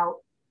go about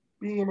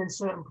being in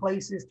certain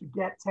places to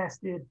get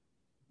tested,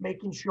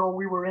 making sure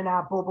we were in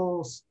our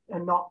bubbles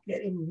and not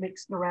getting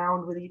mixed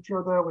around with each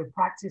other with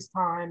practice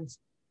times.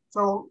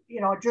 So,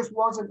 it just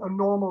wasn't a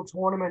normal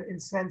tournament in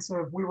sense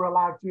of we were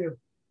allowed to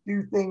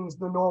do things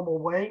the normal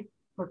way,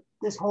 but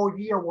this whole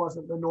year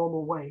wasn't the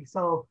normal way.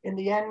 So in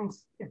the end,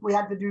 if we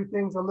had to do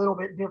things a little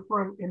bit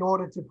different in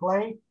order to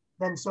play,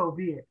 then so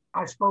be it.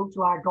 I spoke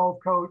to our golf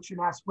coach and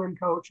our swim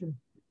coach, and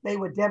they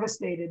were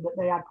devastated that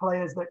they had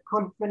players that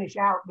couldn't finish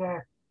out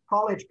their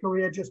college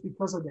career just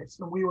because of this.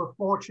 And we were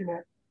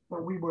fortunate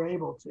that we were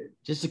able to.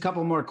 Just a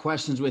couple more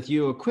questions with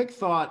you. A quick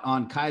thought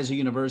on Keiser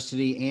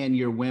University and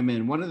your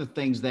women. One of the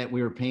things that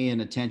we were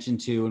paying attention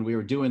to, and we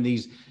were doing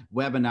these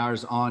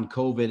webinars on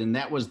COVID, and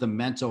that was the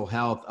mental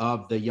health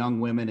of the young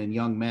women and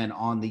young men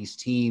on these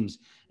teams.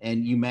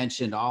 And you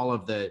mentioned all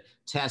of the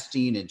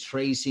testing and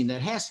tracing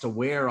that has to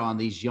wear on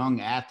these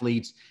young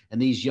athletes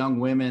and these young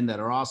women that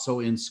are also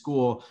in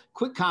school.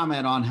 Quick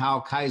comment on how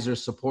Keiser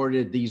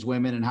supported these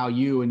women and how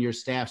you and your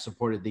staff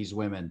supported these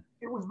women.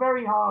 It was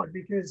very hard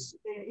because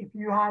if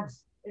you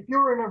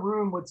were in a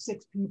room with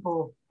 6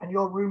 people and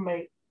your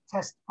roommate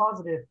tests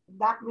positive,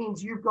 that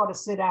means you've got to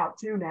sit out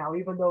too now,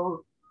 even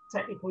though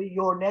technically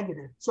you're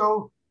negative.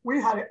 So we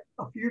had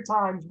a few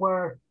times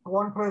where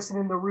one person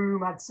in the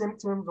room had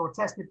symptoms or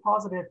tested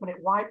positive, and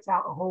it wiped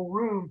out the whole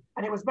room.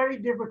 And it was very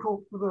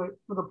difficult for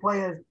the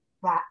players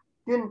that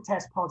didn't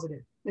test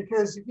positive,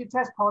 because if you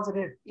test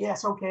positive,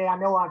 yes, okay, I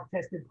know I've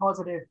tested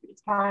positive.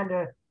 It's kind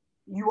of,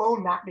 you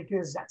own that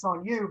because that's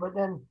on you. But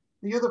then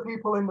the other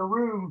people in the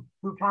room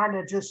who kind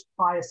of just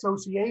by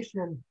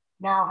association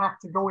now have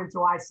to go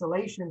into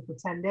isolation for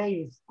 10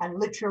 days. And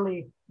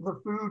literally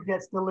the food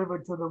gets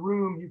delivered to the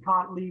room. You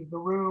can't leave the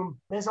room.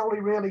 There's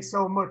only really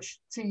so much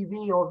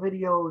TV or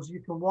videos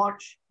you can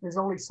watch. There's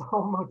only so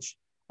much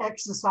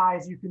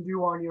exercise you can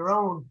do on your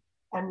own.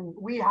 And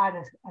we had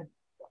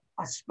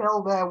a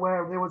spell there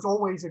where there was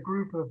always a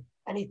group of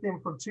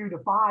anything from 2 to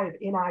 5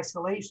 in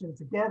isolation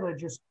together,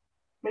 just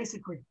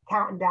basically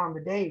counting down the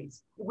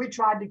days. We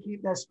tried to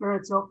keep their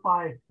spirits up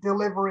by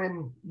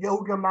delivering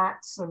yoga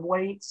mats and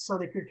weights so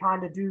they could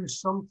kind of do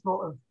some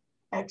sort of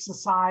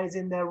exercise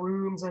in their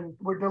rooms, and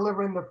we're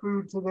delivering the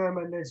food to them,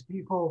 and there's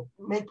people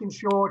making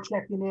sure,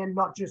 checking in,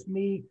 not just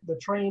me, the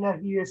trainer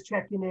here is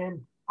checking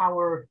in,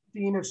 our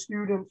dean of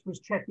students was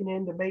checking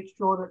in to make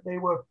sure that they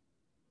were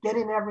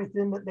getting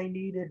everything that they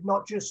needed,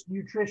 not just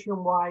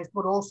nutrition wise,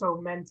 but also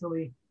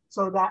mentally,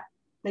 so that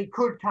they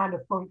could kind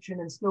of function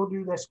and still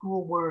do their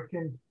schoolwork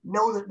and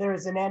know that there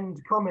is an end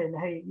coming.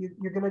 Hey,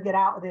 you're going to get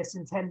out of this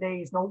in 10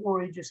 days. Don't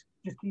worry, just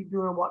keep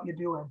doing what you're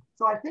doing.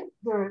 So I think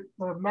the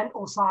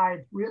mental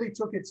side really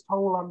took its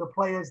toll on the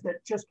players that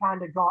just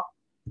kind of got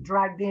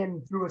dragged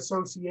in through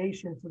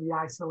association to the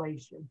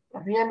isolation.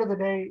 At the end of the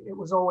day, it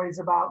was always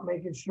about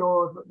making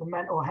sure that the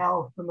mental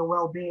health and the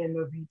well-being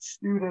of each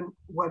student,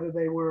 whether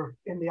they were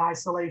in the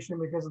isolation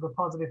because of the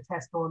positive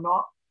test or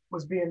not,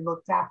 was being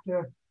looked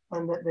after,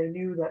 and that they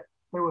knew that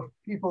there were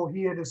people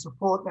here to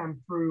support them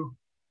through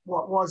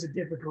what was a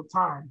difficult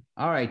time.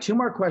 All right, 2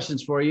 more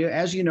questions for you.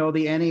 As you know,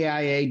 the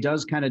NAIA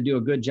does kind of do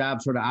a good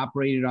job sort of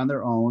operating on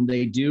their own.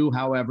 They do,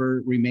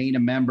 however, remain a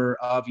member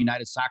of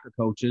United Soccer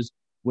Coaches,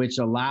 which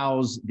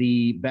allows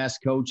the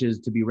best coaches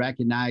to be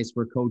recognized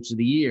for Coach of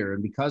the Year.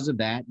 And because of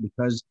that,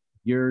 because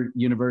your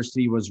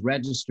university was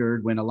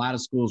registered when a lot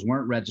of schools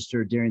weren't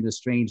registered during this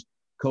strange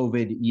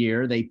COVID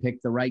year, they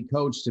picked the right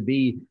coach to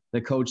be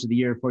the Coach of the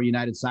Year for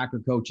United Soccer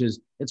Coaches.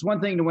 It's one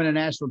thing to win a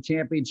national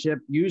championship.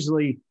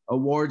 Usually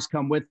awards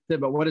come with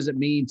it, but what does it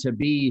mean to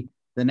be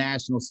the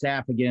national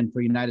staff again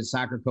for United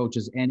Soccer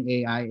Coaches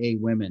NAIA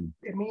Women?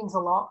 It means a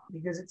lot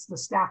because it's the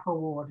staff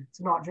award.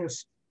 It's not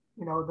just,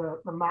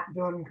 the Matt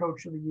Dunn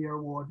Coach of the Year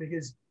award,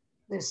 because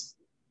this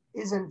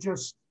isn't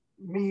just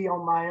me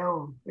on my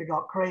own. We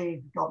got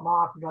Craig, we got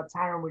Mark, we got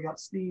Taryn, we got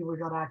Steve, we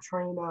got our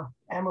trainer,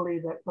 Emily,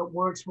 that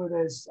works with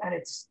us. And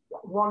it's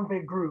one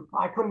big group.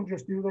 I couldn't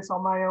just do this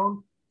on my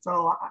own.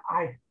 So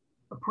I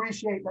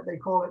appreciate that they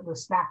call it the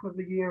Staff of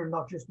the Year and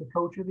not just the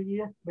Coach of the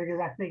Year, because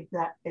I think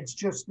that it's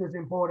just as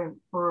important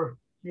for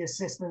the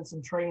assistants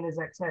and trainers,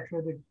 et cetera,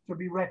 to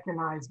be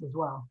recognized as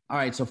well. All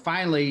right. So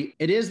finally,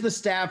 it is the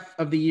Staff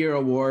of the Year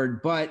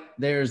award, but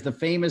there's the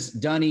famous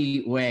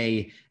Dunny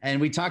Way. And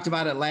we talked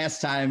about it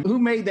last time. Who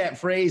made that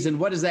phrase and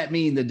what does that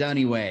mean, the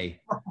Dunny Way?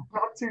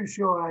 Not too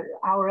sure.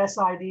 Our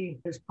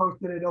SID just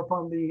posted it up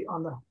on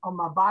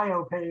my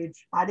bio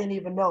page. I didn't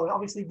even know.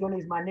 Obviously,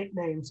 Dunny's my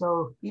nickname.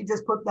 So he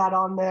just put that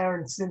on there.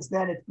 And since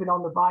then, it's been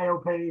on the bio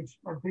page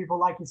and people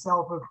like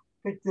yourself have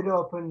picked it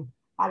up. And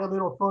had a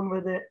little fun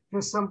with it.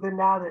 Just something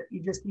now that he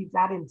just keeps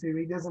adding to.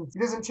 He doesn't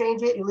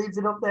change it. He leaves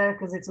it up there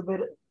because it's a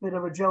bit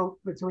of a joke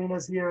between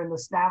us here and the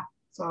staff.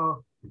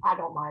 So I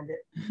don't mind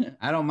it.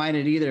 I don't mind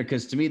it either,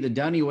 because to me, the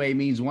Dunny way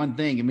means one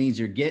thing. It means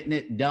you're getting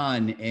it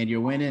done and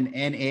you're winning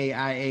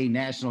NAIA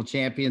national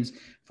champions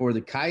for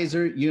the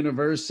Kaiser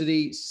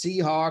University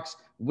Seahawks,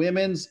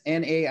 women's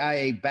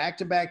NAIA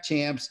back-to-back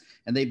champs,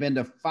 and they've been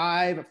to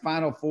 5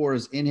 Final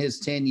Fours in his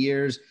 10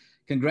 years.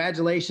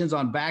 Congratulations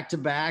on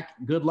back-to-back.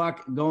 Good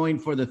luck going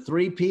for the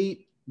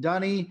three-peat,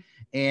 Dunny,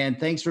 and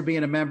thanks for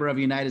being a member of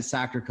United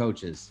Soccer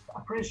Coaches. I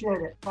appreciate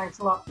it. Thanks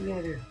a lot for the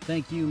interview.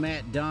 Thank you,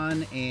 Matt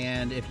Dunn.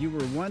 And if you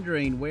were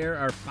wondering where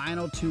our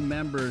final 2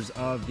 members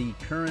of the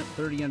current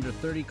 30 under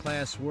 30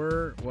 class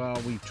were,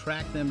 well, we've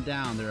tracked them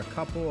down. There are a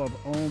couple of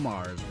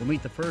Omars. We'll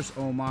meet the first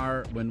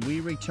Omar when we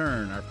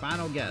return, our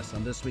final guest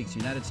on this week's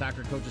United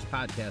Soccer Coaches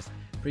podcast,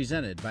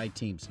 presented by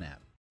TeamSnap.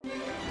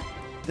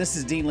 This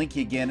is Dean Linke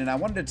again, and I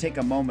wanted to take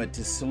a moment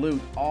to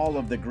salute all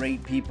of the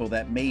great people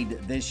that made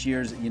this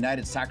year's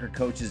United Soccer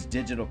Coaches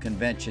Digital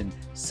Convention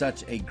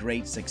such a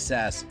great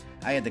success.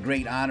 I had the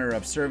great honor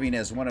of serving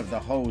as one of the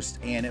hosts,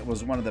 and it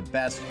was one of the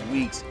best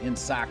weeks in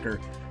soccer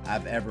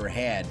I've ever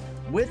had.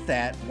 With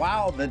that,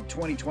 while the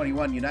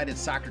 2021 United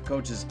Soccer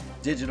Coaches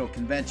Digital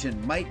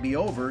Convention might be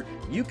over,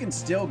 you can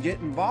still get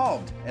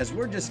involved, as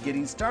we're just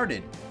getting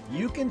started.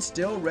 You can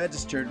still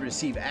register to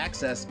receive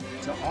access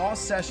to all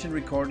session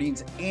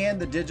recordings and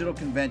the digital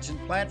convention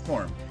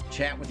platform.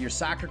 Chat with your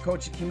soccer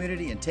coaching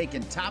community and take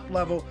in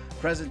top-level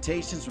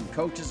presentations from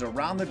coaches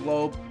around the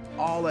globe,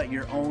 all at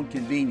your own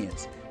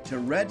convenience. To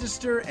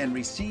register and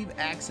receive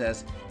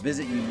access,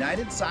 visit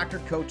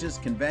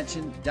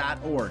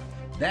UnitedSoccerCoachesConvention.org.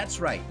 That's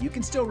right, you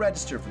can still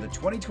register for the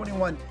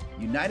 2021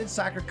 United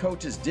Soccer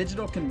Coaches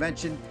Digital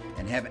Convention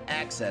and have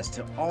access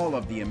to all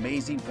of the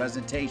amazing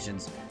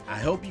presentations. I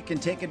hope you can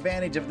take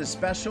advantage of the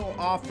special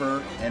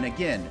offer, and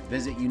again,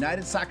 visit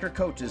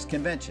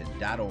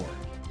UnitedSoccerCoachesConvention.org.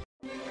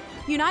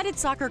 United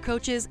Soccer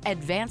Coaches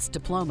Advanced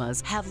Diplomas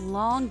have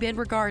long been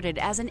regarded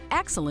as an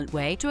excellent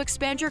way to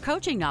expand your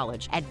coaching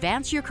knowledge,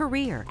 advance your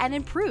career, and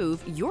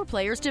improve your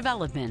players'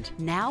 development.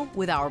 Now,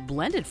 with our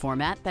blended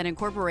format that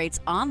incorporates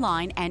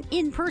online and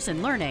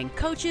in-person learning,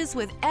 coaches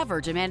with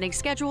ever-demanding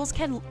schedules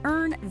can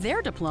earn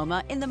their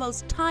diploma in the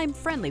most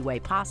time-friendly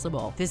way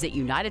possible. Visit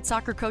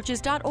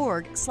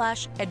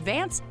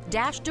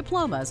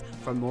UnitedSoccerCoaches.org/advanced-diplomas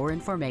for more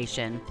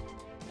information.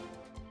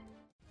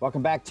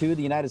 Welcome back to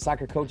the United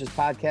Soccer Coaches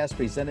podcast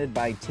presented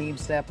by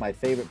TeamSnap. My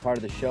favorite part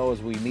of the show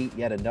is we meet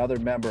yet another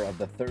member of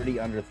the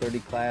 30 under 30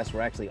 class. We're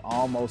actually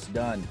almost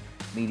done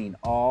meeting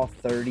all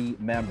 30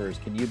 members.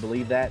 Can you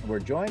believe that? We're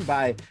joined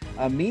by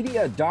a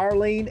media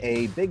darling,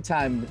 a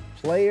big-time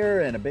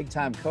player and a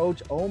big-time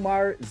coach.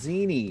 Omar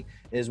Zini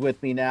is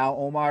with me now.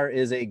 Omar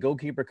is a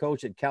goalkeeper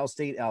coach at Cal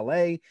State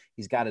LA.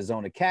 He's got his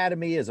own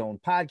academy, his own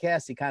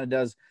podcast. He kind of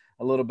does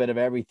a little bit of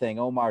everything.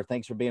 Omar,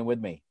 thanks for being with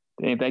me.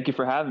 Thank you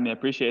for having me. I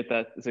appreciate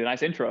that. It's a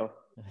nice intro.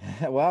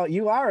 Well,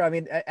 you are. I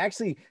mean,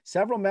 actually,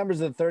 several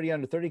members of the 30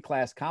 under 30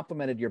 class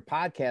complimented your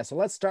podcast. So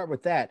let's start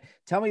with that.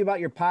 Tell me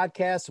about your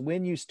podcast,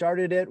 when you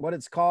started it, what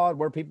it's called,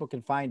 where people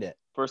can find it.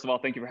 First of all,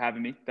 thank you for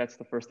having me. That's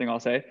the first thing I'll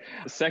say.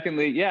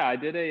 Secondly, yeah, I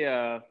did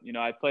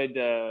I played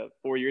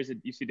 4 years at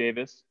UC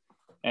Davis.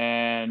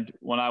 And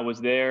when I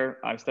was there,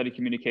 I studied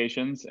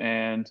communications,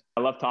 and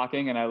I love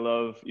talking, and I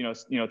love,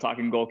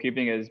 talking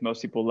goalkeeping, as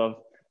most people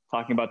love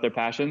talking about their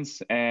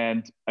passions.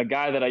 And a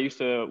guy that I used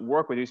to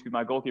work with, used to be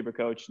my goalkeeper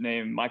coach,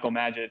 named Michael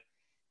Magid.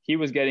 He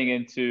was getting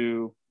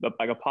into a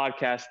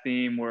podcast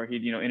theme where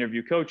he'd,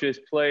 interview coaches,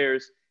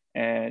 players,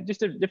 and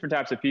just different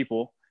types of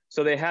people.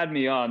 So they had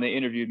me on, they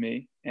interviewed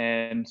me.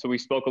 And so we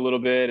spoke a little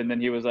bit, and then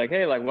he was like,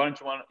 hey, why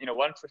don't you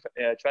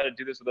try to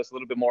do this with us a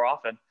little bit more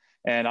often?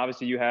 And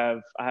obviously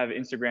I have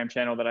an Instagram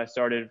channel that I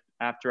started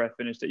after I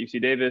finished at UC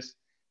Davis.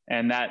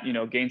 And that,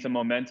 gained some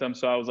momentum.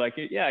 So I was like,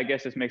 yeah, I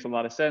guess this makes a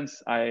lot of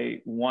sense. I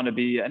want to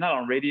be not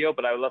on radio,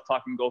 but I love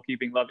talking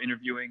goalkeeping, love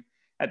interviewing.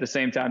 At the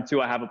same time,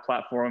 too, I have a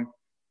platform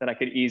that I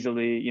could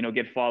easily,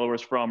 get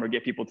followers from or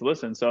get people to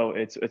listen. So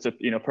it's a,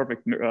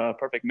 perfect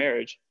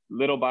marriage.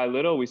 Little by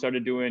little, we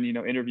started doing,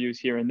 interviews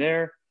here and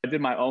there. I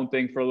did my own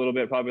thing for a little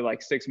bit, probably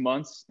like 6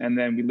 months. And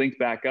then we linked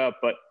back up.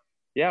 But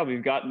yeah,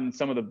 we've gotten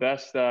some of the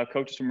best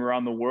coaches from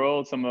around the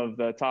world, some of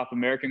the top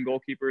American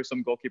goalkeepers,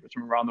 some goalkeepers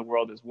from around the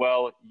world as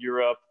well,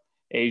 Europe,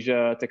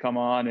 Asia, to come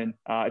on. And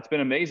it's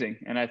been amazing.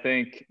 And I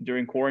think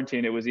during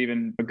quarantine, it was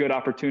even a good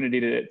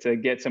opportunity to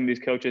get some of these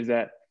coaches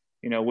that,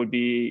 would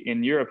be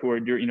in Europe who are,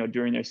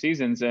 during their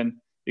seasons. And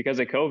because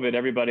of COVID,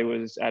 everybody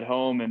was at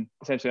home and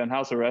essentially on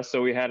house arrest.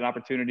 So we had an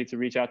opportunity to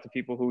reach out to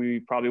people who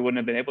we probably wouldn't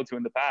have been able to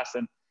in the past.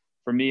 And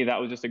for me, that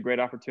was just a great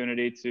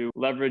opportunity to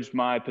leverage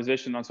my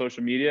position on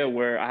social media,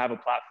 where I have a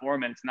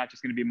platform, and it's not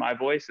just going to be my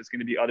voice, it's going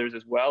to be others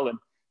as well. And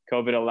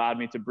COVID allowed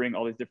me to bring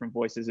all these different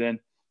voices in.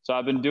 So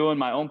I've been doing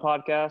my own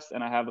podcast,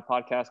 and I have a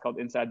podcast called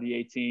Inside the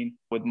 18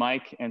 with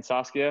Mike and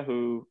Saskia,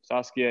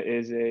 Saskia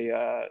is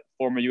a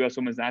former U.S.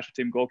 Women's National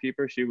Team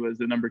goalkeeper. She was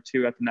the number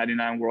 2 at the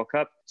 '99 World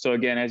Cup. So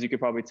again, as you could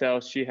probably tell,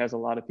 she has a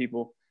lot of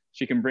people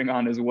she can bring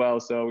on as well.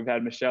 So we've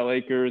had Michelle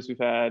Akers, we've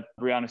had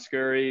Brianna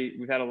Scurry,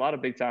 we've had a lot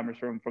of big timers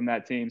from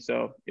that team.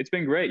 So it's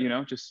been great,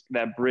 just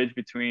that bridge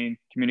between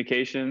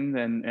communication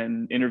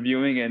and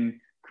interviewing and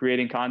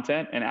creating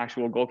content and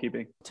actual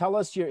goalkeeping. Tell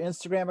us your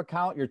Instagram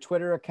account, your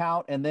Twitter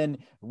account, and then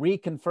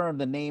reconfirm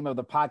the name of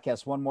the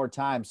podcast one more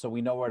time so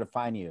we know where to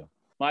find you.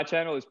 My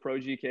channel is Pro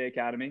GK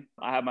Academy.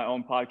 I have my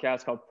own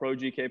podcast called Pro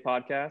GK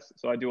Podcast.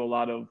 So I do a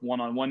lot of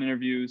one-on-one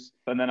interviews.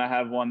 And then I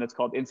have one that's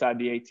called Inside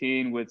the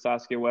 18 with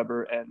Saskia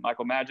Weber and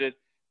Michael Magid.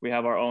 We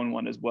have our own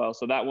one as well.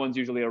 So that one's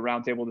usually a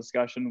roundtable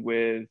discussion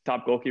with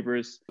top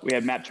goalkeepers. We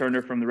had Matt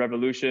Turner from the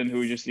Revolution,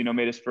 who just,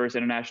 made his first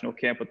international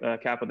cap with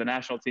the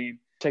national team.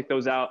 Check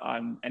those out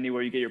on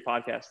anywhere you get your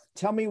podcast.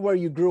 Tell me where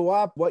you grew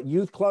up, what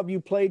youth club you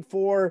played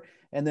for,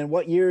 and then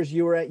what years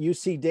you were at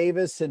UC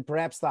Davis, and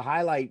perhaps the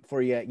highlight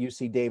for you at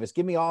UC Davis.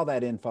 Give me all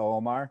that info,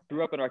 Omar.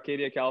 Grew up in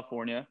Arcadia,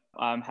 California.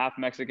 I'm half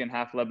Mexican,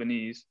 half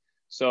Lebanese.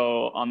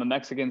 So on the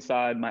Mexican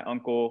side, my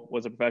uncle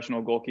was a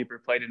professional goalkeeper,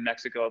 played in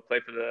Mexico,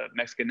 played for the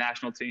Mexican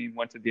national team,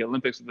 went to the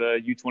Olympics with the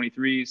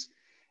U23s,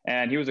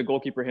 and he was a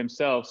goalkeeper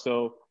himself.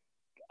 So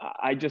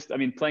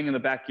playing in the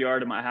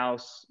backyard of my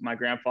house, my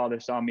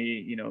grandfather saw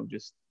me,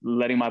 just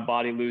letting my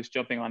body loose,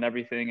 jumping on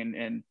everything.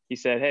 And he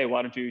said, hey,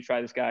 why don't you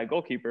try this guy,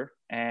 goalkeeper?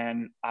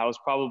 And I was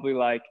probably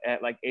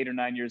at 8 or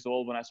 9 years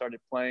old when I started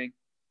playing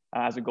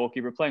as a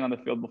goalkeeper, playing on the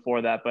field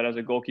before that, but as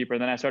a goalkeeper.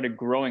 And then I started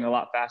growing a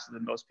lot faster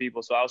than most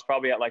people. So I was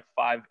probably at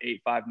 5'8",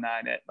 5'9"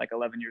 at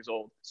 11 years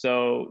old.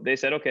 So they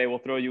said, okay, we'll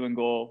throw you in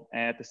goal.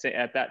 And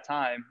at that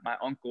time, my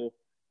uncle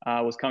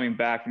was coming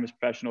back from his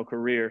professional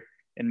career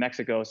in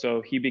Mexico.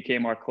 So he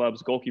became our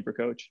club's goalkeeper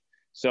coach.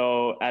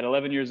 So at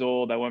 11 years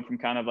old, I went from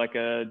kind of like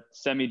a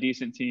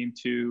semi-decent team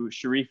to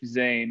Sharif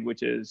Zain,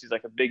 he's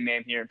like a big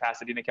name here in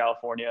Pasadena,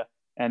 California.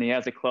 And he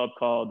has a club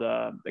called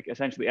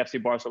essentially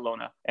FC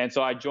Barcelona. And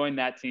so I joined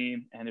that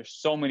team, and there's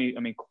so many,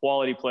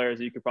 quality players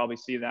that you could probably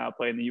see now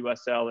play in the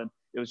USL, and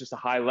it was just a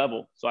high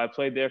level. So I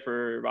played there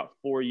for about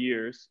 4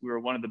 years. We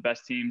were one of the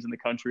best teams in the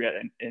country at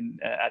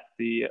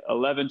the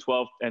 11,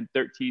 12, and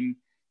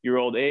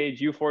 13-year-old age.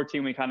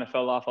 U14, we kind of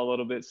fell off a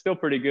little bit. Still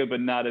pretty good,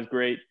 but not as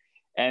great.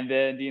 And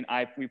then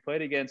we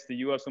played against the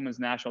U.S. Women's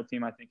National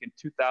Team, I think in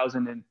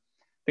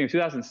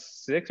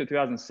 2006 or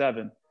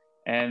 2007.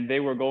 And they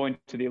were going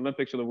to the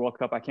Olympics or the World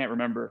Cup. I can't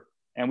remember.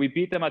 And we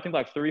beat them, I think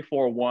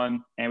 3-4-1.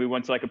 And we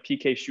went to a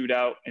PK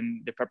shootout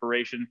in the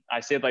preparation. I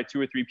saved 2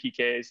 or 3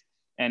 PKs.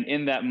 And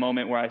in that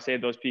moment where I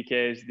saved those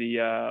PKs,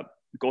 the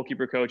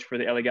goalkeeper coach for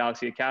the LA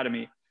Galaxy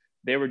Academy,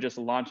 they were just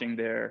launching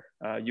their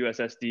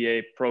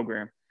USSDA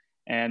program.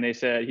 And they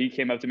said, he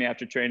came up to me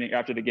after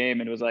the game,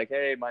 and it was like,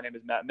 hey, my name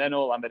is Matt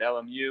Mennel. I'm at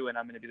LMU, and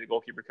I'm going to be the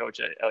goalkeeper coach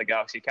at LA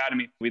Galaxy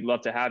Academy. We'd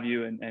love to have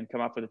you and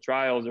come out for the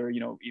trials, or,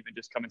 even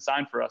just come and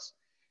sign for us.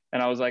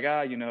 And I was like,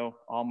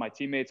 all my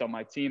teammates on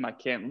my team, I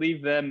can't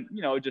leave them,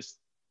 just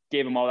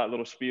gave them all that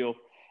little spiel.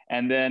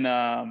 And then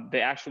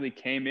they actually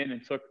came in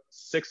and took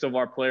 6 of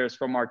our players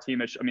from our team.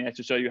 That's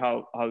to show you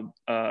how of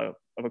a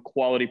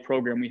quality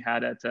program we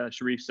had at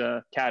Sharif's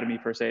Academy,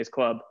 per se, his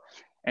club.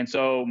 And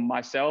so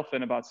myself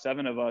and about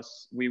 7 of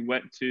us, we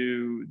went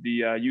to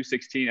the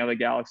U16 LA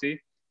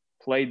Galaxy,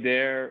 played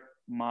there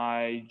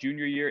my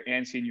junior year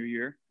and senior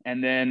year.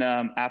 And then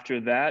after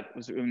that, it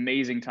was an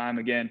amazing time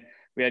again.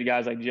 We had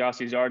guys like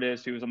Giassi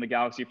Zardes, who was on the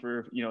Galaxy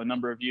for a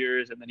number of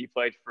years, and then he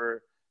played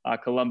for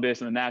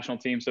Columbus and the national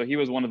team. So he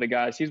was one of the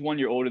guys. He's 1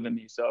 year older than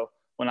me. So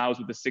when I was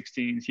with the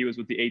 16s, he was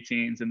with the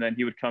 18s, and then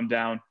he would come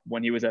down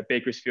when he was at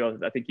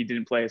Bakersfield. I think he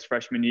didn't play his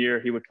freshman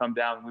year. He would come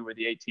down when we were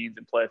the 18s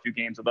and play a few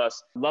games with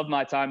us. Loved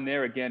my time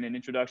there. Again, an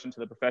introduction to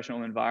the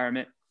professional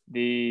environment.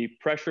 The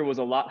pressure was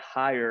a lot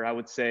higher, I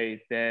would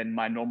say, than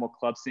my normal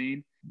club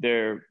scene.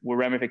 There were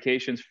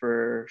ramifications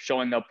for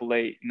showing up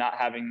late, not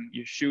having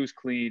your shoes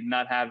clean,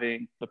 not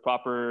having the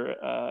proper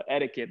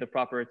etiquette, the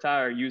proper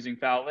attire, using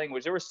foul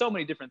language. There were so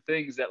many different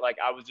things that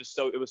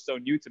it was so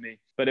new to me,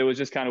 but it was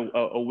just kind of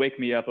a wake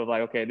me up of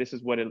okay, this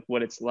is what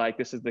it's like.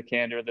 This is the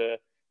candor, the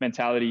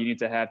mentality you need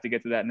to have to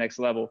get to that next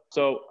level.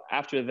 So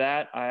after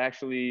that, I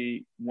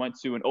actually went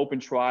to an open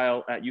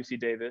trial at UC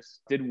Davis,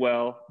 did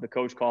well. The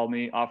coach called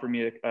me, offered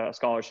me a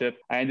scholarship.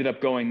 I ended up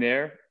going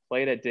there,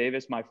 played at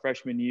Davis my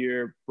freshman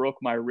year, broke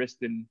my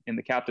wrist in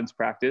the captain's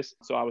practice.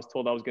 So I was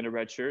told I was going to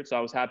redshirt. So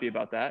I was happy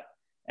about that.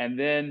 And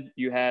then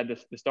you had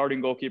the starting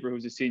goalkeeper,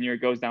 who's a senior,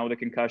 goes down with a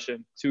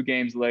concussion. 2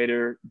 games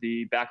later,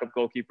 the backup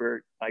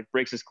goalkeeper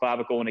breaks his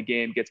clavicle in a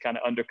game, gets kind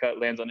of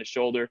undercut, lands on his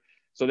shoulder.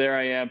 So there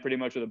I am, pretty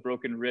much with a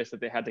broken wrist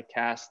that they had to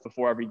cast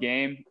before every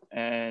game.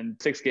 And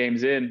 6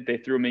 games in, they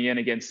threw me in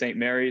against St.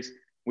 Mary's.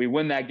 We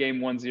win that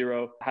game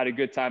 1-0, had a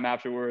good time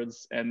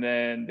afterwards. And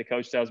then the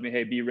coach tells me,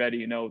 hey, be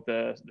ready.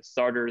 The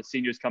starter, the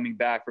senior's coming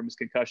back from his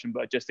concussion,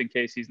 but just in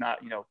case he's not,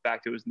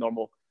 back to his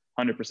normal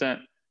 100%.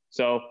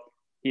 So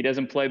he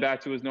doesn't play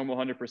back to his normal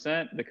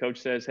 100%. The coach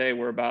says, hey,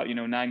 we're about,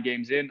 9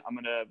 games in. I'm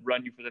going to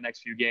run you for the next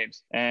few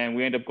games. And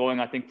we end up going,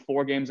 I think,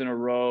 4 games in a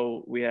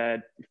row. We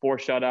had 4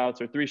 shutouts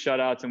or 3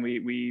 shutouts, and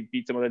we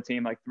beat some other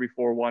team 3-4-1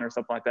 or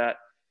something like that.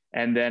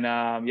 And then,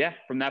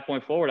 from that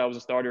point forward, I was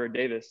a starter at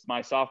Davis.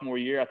 My sophomore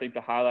year, I think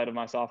the highlight of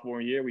my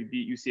sophomore year, we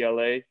beat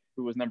UCLA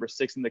who was number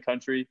 6 in the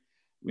country.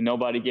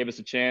 Nobody gave us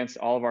a chance.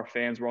 All of our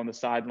fans were on the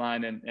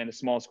sideline, and a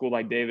small school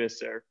like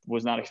Davis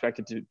was not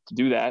expected to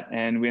do that.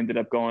 And we ended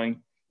up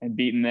going and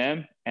beating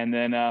them. And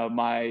then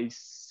my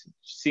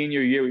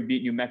senior year, we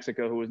beat New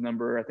Mexico, who was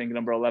number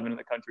 11 in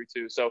the country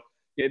too. So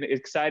an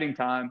exciting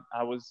time.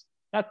 I was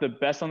not the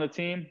best on the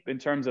team in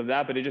terms of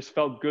that, but it just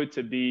felt good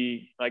to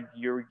be like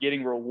you're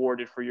getting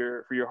rewarded for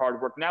your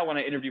hard work. Now, when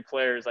I interview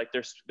players, like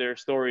their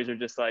stories are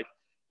just like,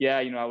 yeah,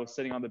 I was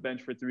sitting on the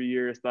bench for 3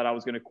 years, thought I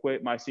was going to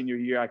quit. My senior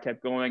year, I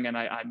kept going and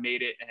I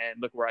made it,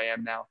 and look where I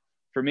am now.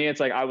 For me, it's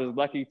like I was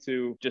lucky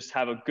to just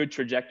have a good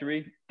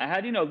trajectory. I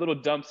had, little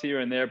dumps here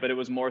and there, but it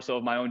was more so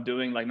of my own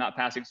doing, like not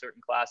passing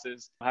certain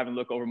classes, having to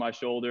look over my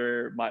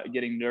shoulder,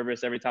 getting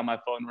nervous every time my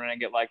phone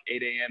rang at like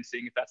 8 a.m.,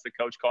 seeing if that's the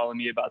coach calling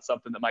me about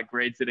something that my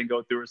grades didn't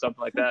go through or something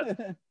like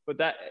that.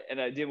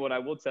 What I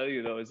will tell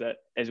you though, is that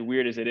as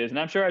weird as it is, and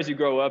I'm sure as you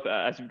grow up,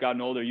 as you've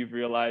gotten older, you've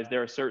realized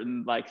there are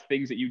certain like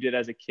things that you did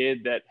as a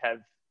kid that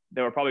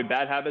were probably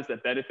bad habits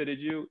that benefited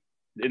you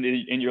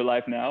in your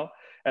life now.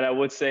 And I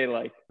would say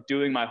like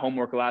doing my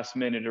homework last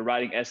minute or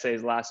writing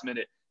essays last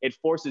minute, it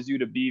forces you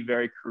to be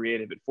very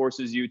creative. It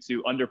forces you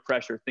to, under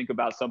pressure, think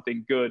about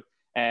something good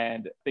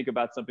and think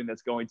about something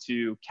that's going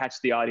to catch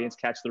the audience,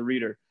 catch the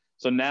reader.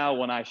 So now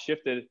when I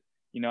shifted,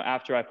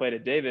 after I played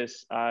at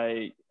Davis,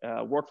 I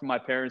worked for my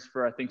parents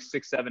for, I think,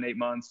 6, 7, 8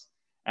 months.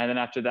 And then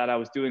after that, I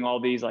was doing all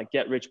these like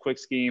get rich quick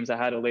schemes. I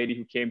had a lady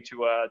who came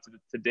to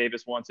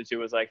Davis once, and she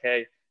was like,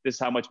 "Hey, this is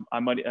how much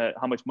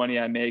money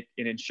I make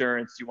in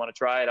insurance. Do you want to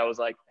try it?" I was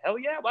like, "Hell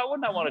yeah! Why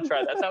wouldn't I want to try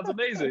it? That sounds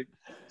amazing."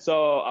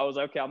 So I was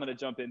like, "Okay, I'm going to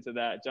jump into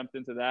that." Jumped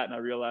into that, and I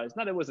realized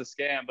not it was a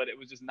scam, but it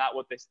was just not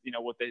what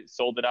they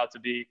sold it out to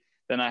be.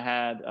 Then I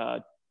had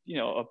a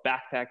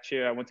backpack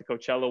chair. I went to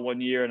Coachella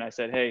one year, and I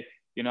said, "Hey,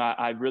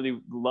 I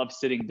really love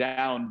sitting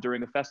down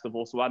during a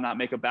festival, so why not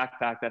make a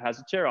backpack that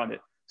has a chair on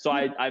it?" So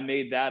I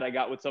made that. I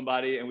got with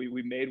somebody and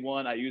we made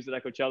one. I used it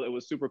at Coachella. It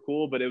was super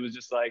cool, but it was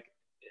just like,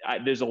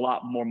 there's a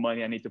lot more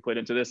money I need to put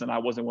into this, and I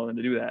wasn't willing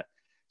to do that.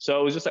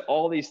 So it was just like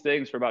all these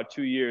things for about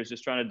 2 years,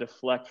 just trying to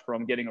deflect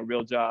from getting a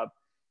real job.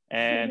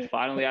 And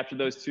finally, after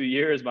those 2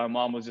 years, my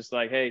mom was just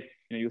like, "Hey,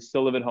 you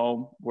still live at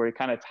home. We're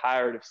kind of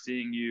tired of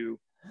seeing you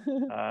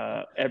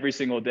every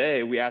single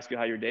day. We ask you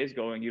how your day's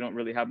going. You don't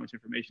really have much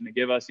information to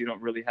give us. You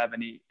don't really have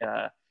any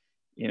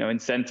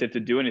incentive to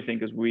do anything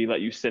because we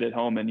let you sit at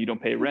home and you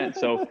don't pay rent."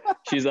 So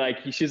she's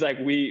like,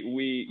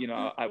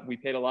 we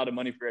paid a lot of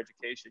money for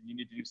education. You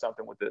need to do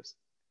something with this.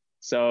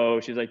 So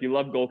she's like, "You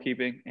love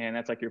goalkeeping and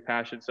that's like your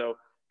passion. So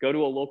go to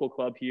a local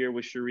club here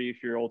with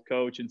Sharif, your old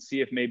coach, and see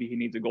if maybe he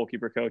needs a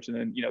goalkeeper coach, and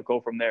then, go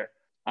from there."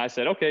 I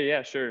said, "Okay,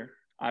 yeah, sure."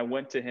 I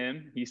went to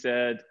him. He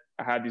said,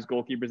 "I have these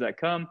goalkeepers that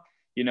come,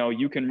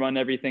 you can run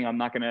everything. I'm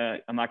not going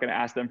to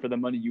ask them for the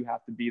money. You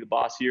have to be the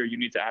boss here. You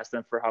need to ask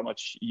them for how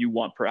much you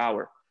want per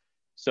hour."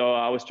 So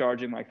I was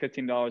charging like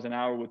 $15 an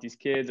hour with these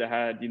kids. I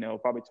had,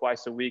 probably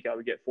twice a week, I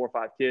would get 4 or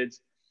 5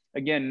 kids.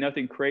 Again,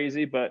 nothing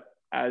crazy, but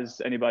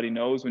as anybody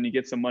knows, when you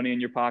get some money in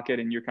your pocket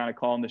and you're kind of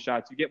calling the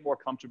shots, you get more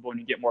comfortable and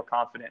you get more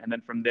confident. And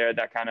then from there,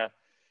 that kind of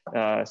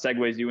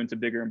segues you into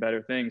bigger and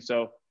better things.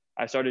 So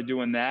I started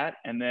doing that.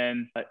 And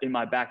then in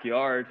my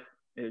backyard,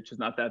 which is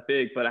not that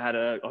big, but I had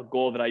a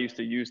goal that I used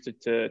to use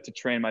to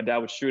train. My dad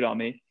would shoot on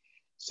me.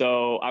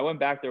 So I went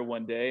back there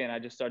one day and I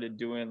just started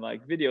doing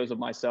like videos of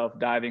myself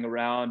diving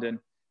around, and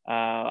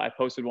I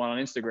posted one on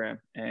Instagram,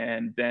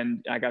 and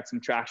then I got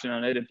some traction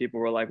on it, and people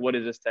were like, "What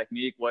is this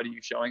technique? What are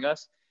you showing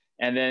us?"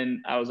 And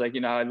then I was like,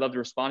 I loved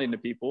responding to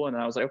people, and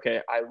I was like,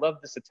 okay, I love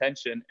this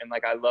attention, and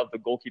like I love the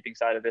goalkeeping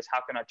side of this.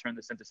 How can I turn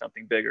this into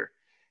something bigger?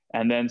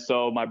 And then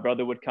so my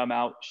brother would come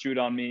out, shoot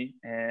on me,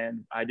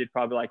 and I did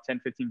probably like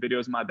 10, 15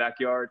 videos in my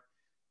backyard.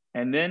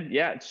 And then,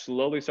 it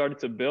slowly started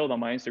to build on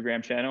my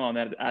Instagram channel. And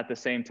that at the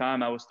same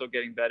time, I was still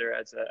getting better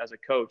as a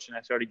coach. And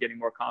I started getting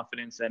more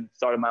confidence and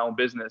started my own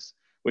business,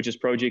 which is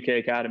Pro GK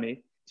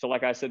Academy. So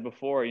like I said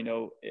before,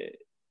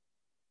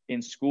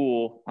 in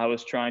school, I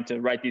was trying to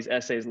write these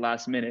essays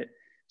last minute.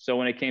 So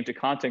when it came to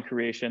content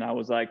creation, I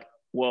was like,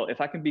 well,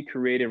 if I can be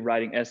creative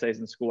writing essays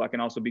in school, I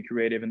can also be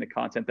creative in the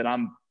content that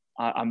I'm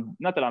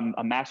not that I'm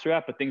a master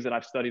at, but things that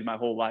I've studied my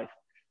whole life.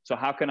 So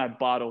how can I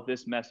bottle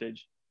this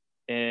message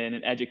in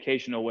an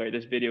educational way,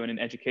 this video in an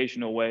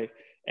educational way,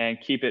 and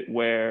keep it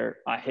where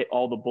I hit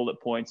all the bullet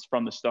points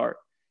from the start?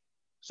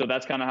 So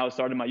that's kind of how I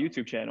started my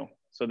YouTube channel.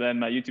 So then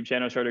my YouTube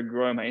channel started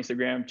growing, my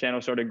Instagram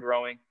channel started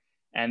growing.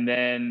 And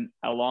then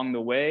along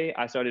the way,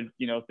 I started,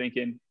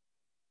 thinking,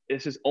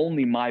 this is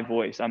only my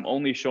voice. I'm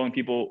only showing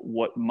people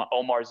what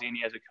Omar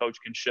Zini as a coach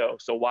can show.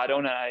 So why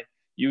don't I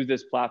use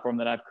this platform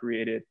that I've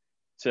created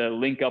to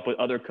link up with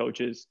other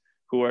coaches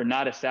who are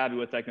not as savvy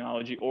with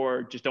technology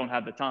or just don't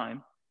have the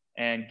time,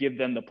 and give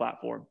them the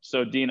platform.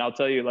 So Dean, I'll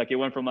tell you, like it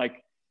went from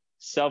like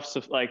self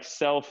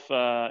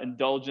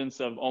indulgence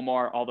of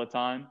Omar all the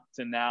time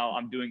to now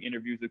I'm doing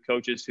interviews with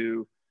coaches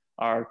who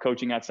are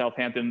coaching at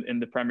Southampton in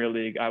the Premier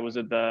League. I was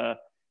at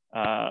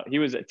he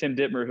was at Tim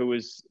Dittmer, who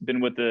has been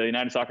with the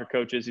United Soccer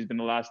Coaches. He's been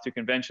the last 2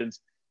 conventions.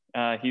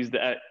 He's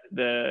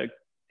the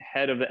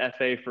head of the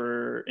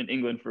FA in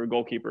England for a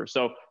goalkeeper.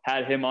 So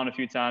had him on a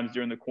few times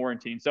during the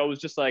quarantine. So it was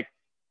just like,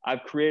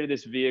 I've created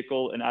this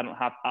vehicle and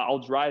I'll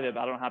drive it,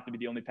 but I don't have to be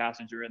the only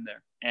passenger in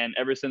there. And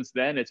ever since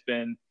then,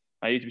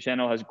 my YouTube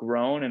channel has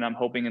grown, and I'm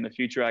hoping in the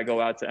future I go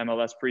out to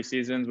MLS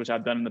preseasons, which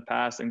I've done in the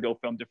past, and go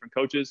film different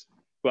coaches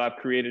who I've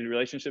created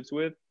relationships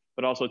with,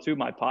 but also too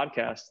my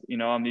podcast.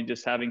 I'm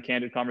just having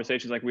candid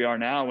conversations like we are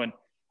now. And,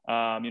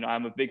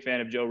 I'm a big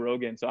fan of Joe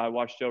Rogan. So I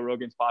watch Joe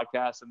Rogan's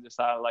podcast and just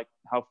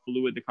how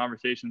fluid the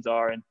conversations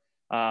are.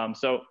 And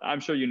so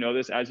I'm sure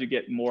this, as you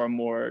get more and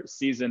more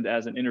seasoned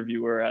as an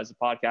interviewer, as a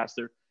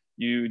podcaster,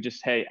 you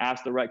just,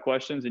 ask the right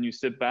questions and you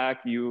sit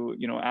back, you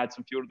add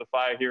some fuel to the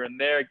fire here and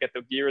there, get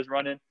the gears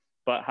running.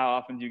 But how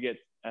often do you get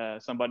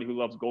somebody who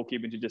loves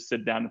goalkeeping to just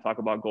sit down and talk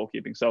about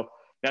goalkeeping? So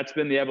that's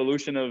been the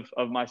evolution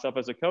of myself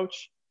as a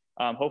coach.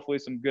 Hopefully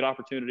some good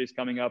opportunities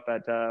coming up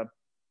at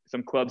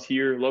some clubs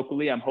here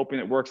locally. I'm hoping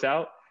it works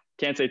out.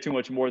 Can't say too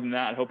much more than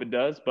that. I hope it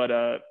does. But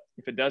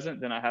if it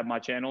doesn't, then I have my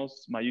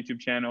channels, my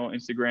YouTube channel,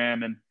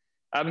 Instagram, and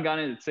I haven't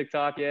gotten into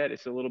TikTok yet.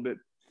 It's probably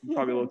a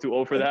little too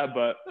old for that.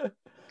 But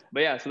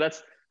yeah, so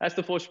that's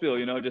the full spiel,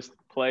 just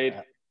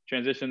played,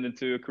 transitioned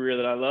into a career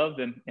that I loved,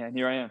 and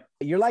here I am.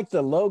 You're like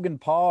the Logan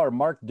Paul or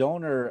Mark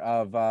Donor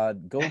of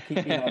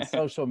goalkeeping on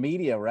social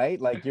media, right?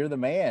 Like, you're the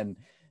man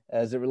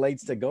as it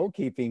relates to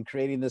goalkeeping,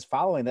 creating this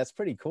following. That's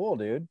pretty cool,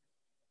 dude.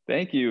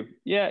 Thank you.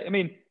 Yeah,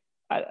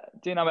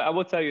 Dean, I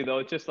will tell you, though,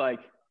 it's just like,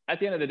 at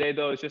the end of the day,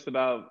 though, it's just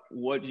about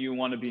what you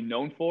want to be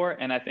known for.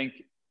 And I think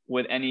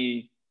with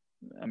any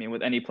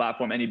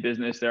platform, any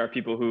business, there are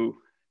people who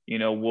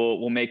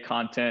will make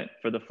content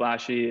for the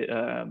flashy,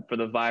 for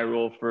the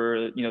viral,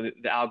 for, the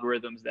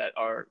algorithms that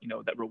are,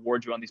 that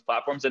reward you on these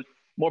platforms, and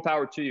more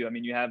power to you.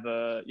 You have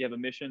a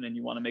mission and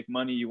you want to make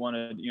money. You want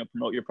to,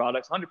 promote your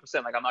products 100%.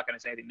 Like, I'm not going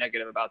to say anything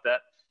negative about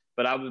that,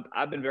 but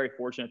I've been very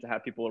fortunate to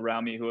have people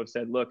around me who have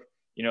said, look,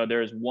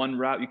 there's one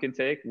route you can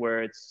take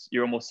where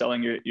you're almost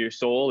selling your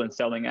soul and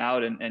selling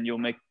out, and you'll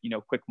make,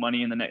 quick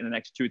money in the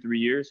next 2-3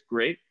 years.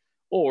 Great.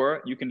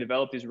 Or you can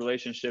develop these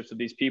relationships with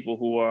these people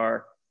who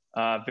are,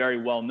 very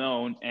well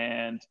known,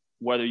 and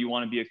whether you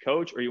want to be a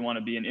coach or you want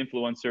to be an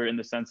influencer in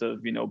the sense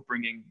of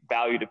bringing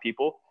value to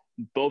people,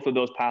 both of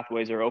those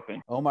pathways are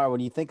open. Omar,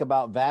 when you think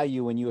about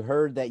value, when you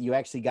heard that you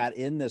actually got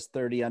in this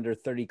 30 under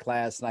 30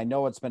 class, and I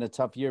know it's been a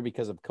tough year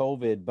because of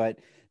COVID, but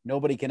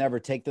nobody can ever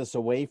take this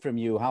away from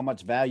you, how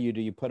much value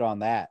do you put on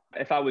that?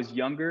 If I was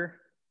younger,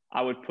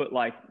 I would put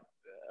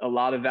a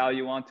lot of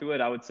value onto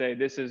it. I would say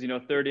this is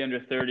 30 under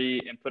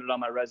 30 and put it on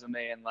my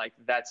resume, and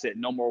that's it.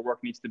 No more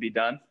work needs to be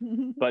done.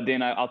 But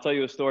then I'll tell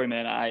you a story,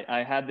 man.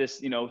 I had this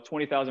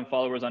 20,000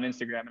 followers on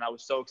Instagram, and I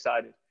was so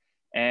excited,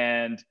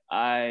 and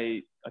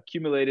I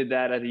accumulated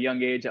that at a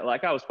young age.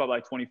 I was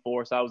probably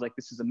 24, so I was like,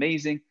 this is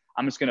amazing.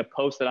 I'm just going to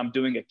post that I'm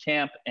doing a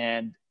camp,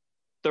 and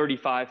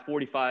 35,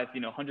 45,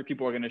 100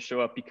 people are going to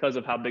show up because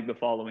of how big the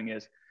following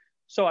is.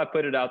 So I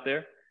put it out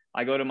there.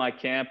 I go to my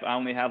camp. I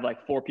only have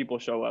 4 people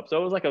show up.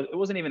 So it was it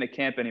wasn't even a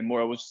camp anymore.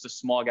 It was just a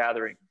small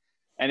gathering.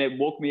 And it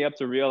woke me up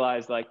to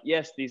realize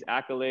yes, these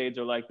accolades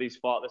or this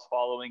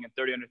following, and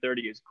 30 under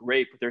 30 is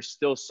great, but there's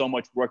still so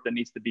much work that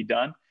needs to be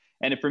done.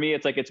 And for me,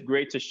 it's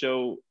great to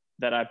show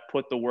that I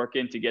put the work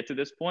in to get to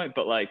this point.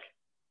 But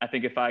I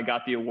think if I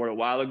got the award a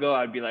while ago,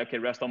 I'd be okay,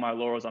 rest on my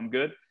laurels, I'm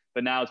good.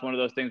 But now it's one of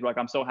those things where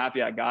I'm so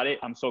happy I got it.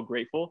 I'm so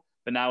grateful.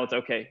 But now it's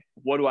okay,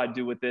 what do I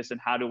do with this?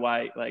 And how do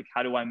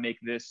I make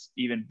this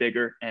even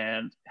bigger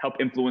and help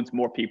influence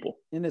more people?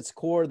 In its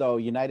core, though,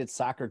 United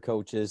Soccer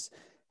Coaches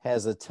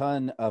has a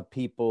ton of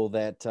people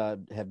that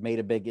have made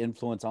a big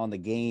influence on the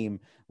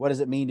game. What does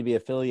it mean to be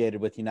affiliated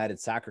with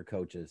United Soccer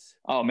Coaches?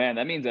 Oh, man,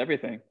 that means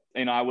everything.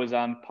 I was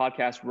on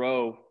Podcast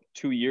Row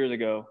 2 years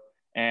ago,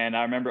 and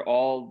I remember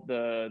all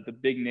the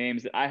big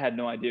names that I had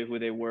no idea who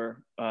they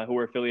were, who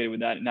were affiliated with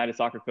that United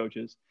Soccer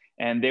Coaches.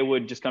 And they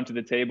would just come to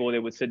the table, they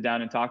would sit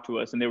down and talk to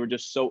us, and they were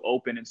just so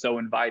open and so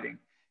inviting.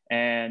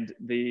 And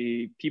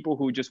the people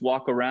who just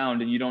walk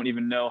around and you don't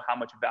even know how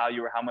much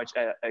value or how much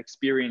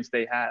experience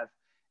they have.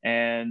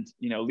 And,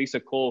 Lisa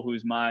Cole,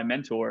 who's my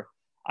mentor,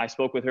 I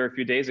spoke with her a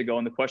few days ago,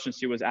 and the questions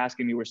she was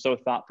asking me were so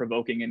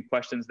thought-provoking, and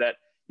questions that,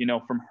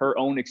 from her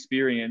own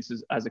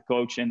experiences as a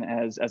coach and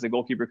as a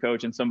goalkeeper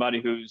coach and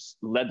somebody who's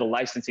led the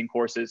licensing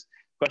courses,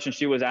 questions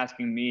she was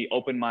asking me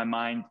opened my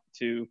mind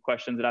to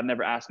questions that I've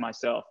never asked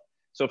myself.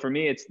 So for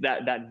me, it's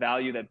that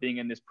value that being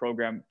in this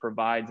program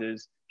provides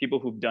is people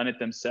who've done it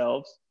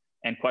themselves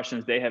and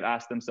questions they have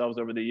asked themselves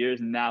over the years.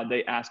 And now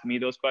they ask me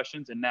those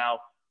questions. And now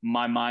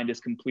my mind is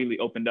completely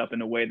opened up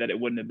in a way that it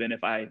wouldn't have been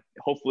if I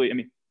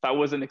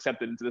wasn't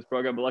accepted into this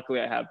program, but luckily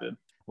I have been.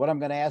 What I'm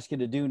going to ask you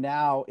to do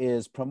now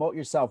is promote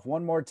yourself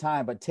one more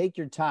time, but take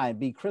your time,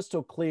 be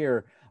crystal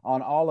clear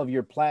on all of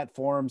your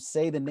platforms.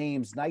 Say the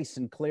names nice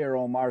and clear,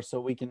 Omar, so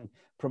we can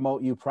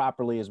promote you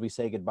properly as we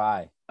say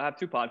goodbye. I have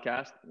 2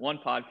 podcasts. One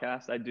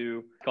podcast I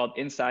do called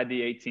Inside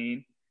the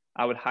 18.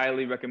 I would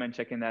highly recommend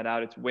checking that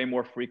out. It's way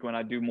more frequent.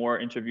 I do more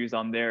interviews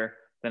on there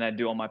than I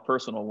do on my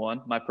personal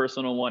one. My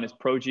personal one is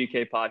Pro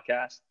GK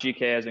Podcast,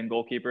 GK as in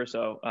goalkeeper,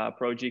 so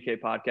Pro GK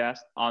Podcast.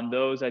 On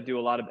those, I do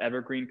a lot of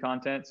evergreen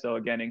content. So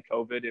again, in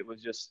COVID, it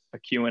was just a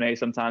Q&A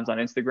sometimes on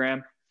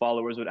Instagram.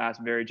 Followers would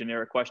ask very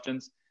generic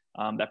questions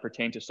that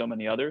pertain to so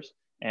many others.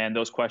 And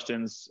those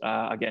questions,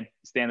 again,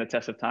 stand the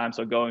test of time.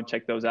 So go and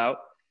check those out.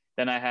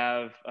 Then I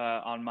have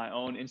on my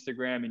own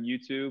Instagram and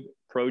YouTube,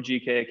 Pro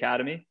GK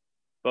Academy.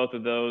 Both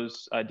of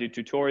those, I do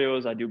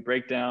tutorials, I do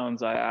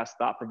breakdowns, I ask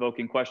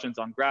thought-provoking questions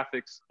on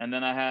graphics. And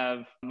then I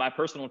have my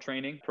personal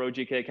training,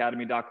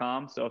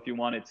 progkacademy.com. So if you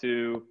wanted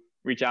to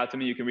reach out to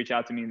me, you can reach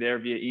out to me there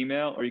via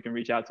email, or you can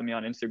reach out to me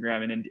on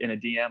Instagram and in a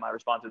DM. I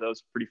respond to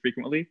those pretty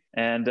frequently.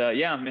 And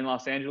I'm in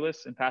Los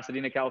Angeles, in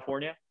Pasadena,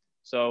 California.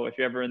 So if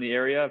you're ever in the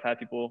area, I've had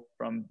people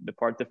from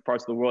different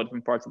parts of the world,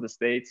 different parts of the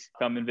States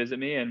come and visit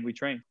me, and we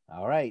train.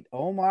 All right.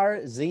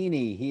 Omar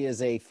Zini. He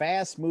is a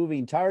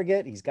fast-moving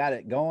target. He's got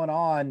it going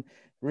on.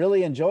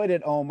 Really enjoyed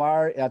it,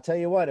 Omar. I'll tell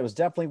you what, it was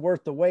definitely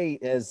worth the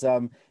wait, as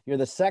you're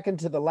the second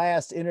to the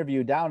last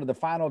interview, down to the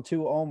final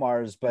two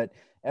Omars. But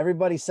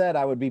everybody said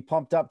I would be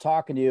pumped up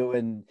talking to you,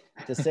 and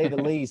to say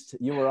the least,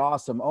 you were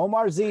awesome.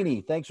 Omar Zini,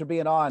 thanks for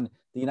being on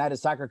the United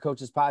Soccer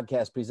Coaches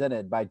Podcast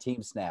presented by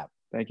Team Snap.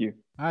 Thank you.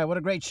 All right, what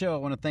a great show. I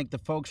want to thank the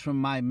folks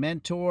from My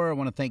Mentor. I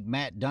want to thank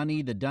Matt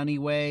Dunny, the Dunny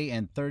Way,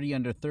 and 30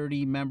 Under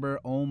 30 member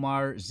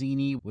Omar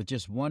Zini. With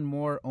just one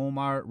more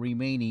Omar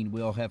remaining,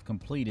 we'll have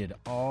completed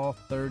all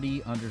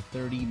 30 Under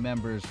 30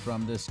 members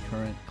from this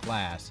current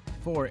class.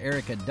 For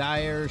Erica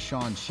Dyer,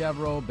 Sean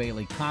Chevrolet,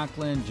 Bailey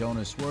Conklin,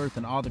 Jonas Worth,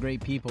 and all the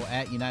great people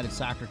at United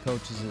Soccer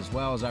Coaches, as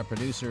well as our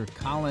producer,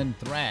 Colin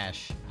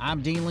Thrash,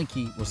 I'm Dean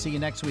Linke. We'll see you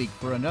next week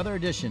for another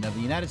edition of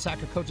the United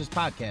Soccer Coaches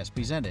Podcast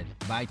presented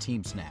by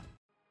Team Snap.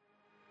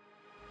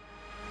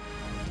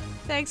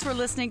 Thanks for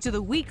listening to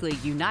the weekly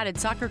United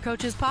Soccer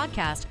Coaches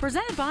podcast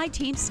presented by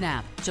Team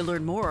Snap. To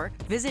learn more,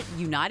 visit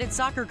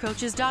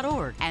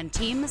unitedsoccercoaches.org and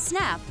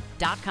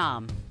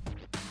teamsnap.com.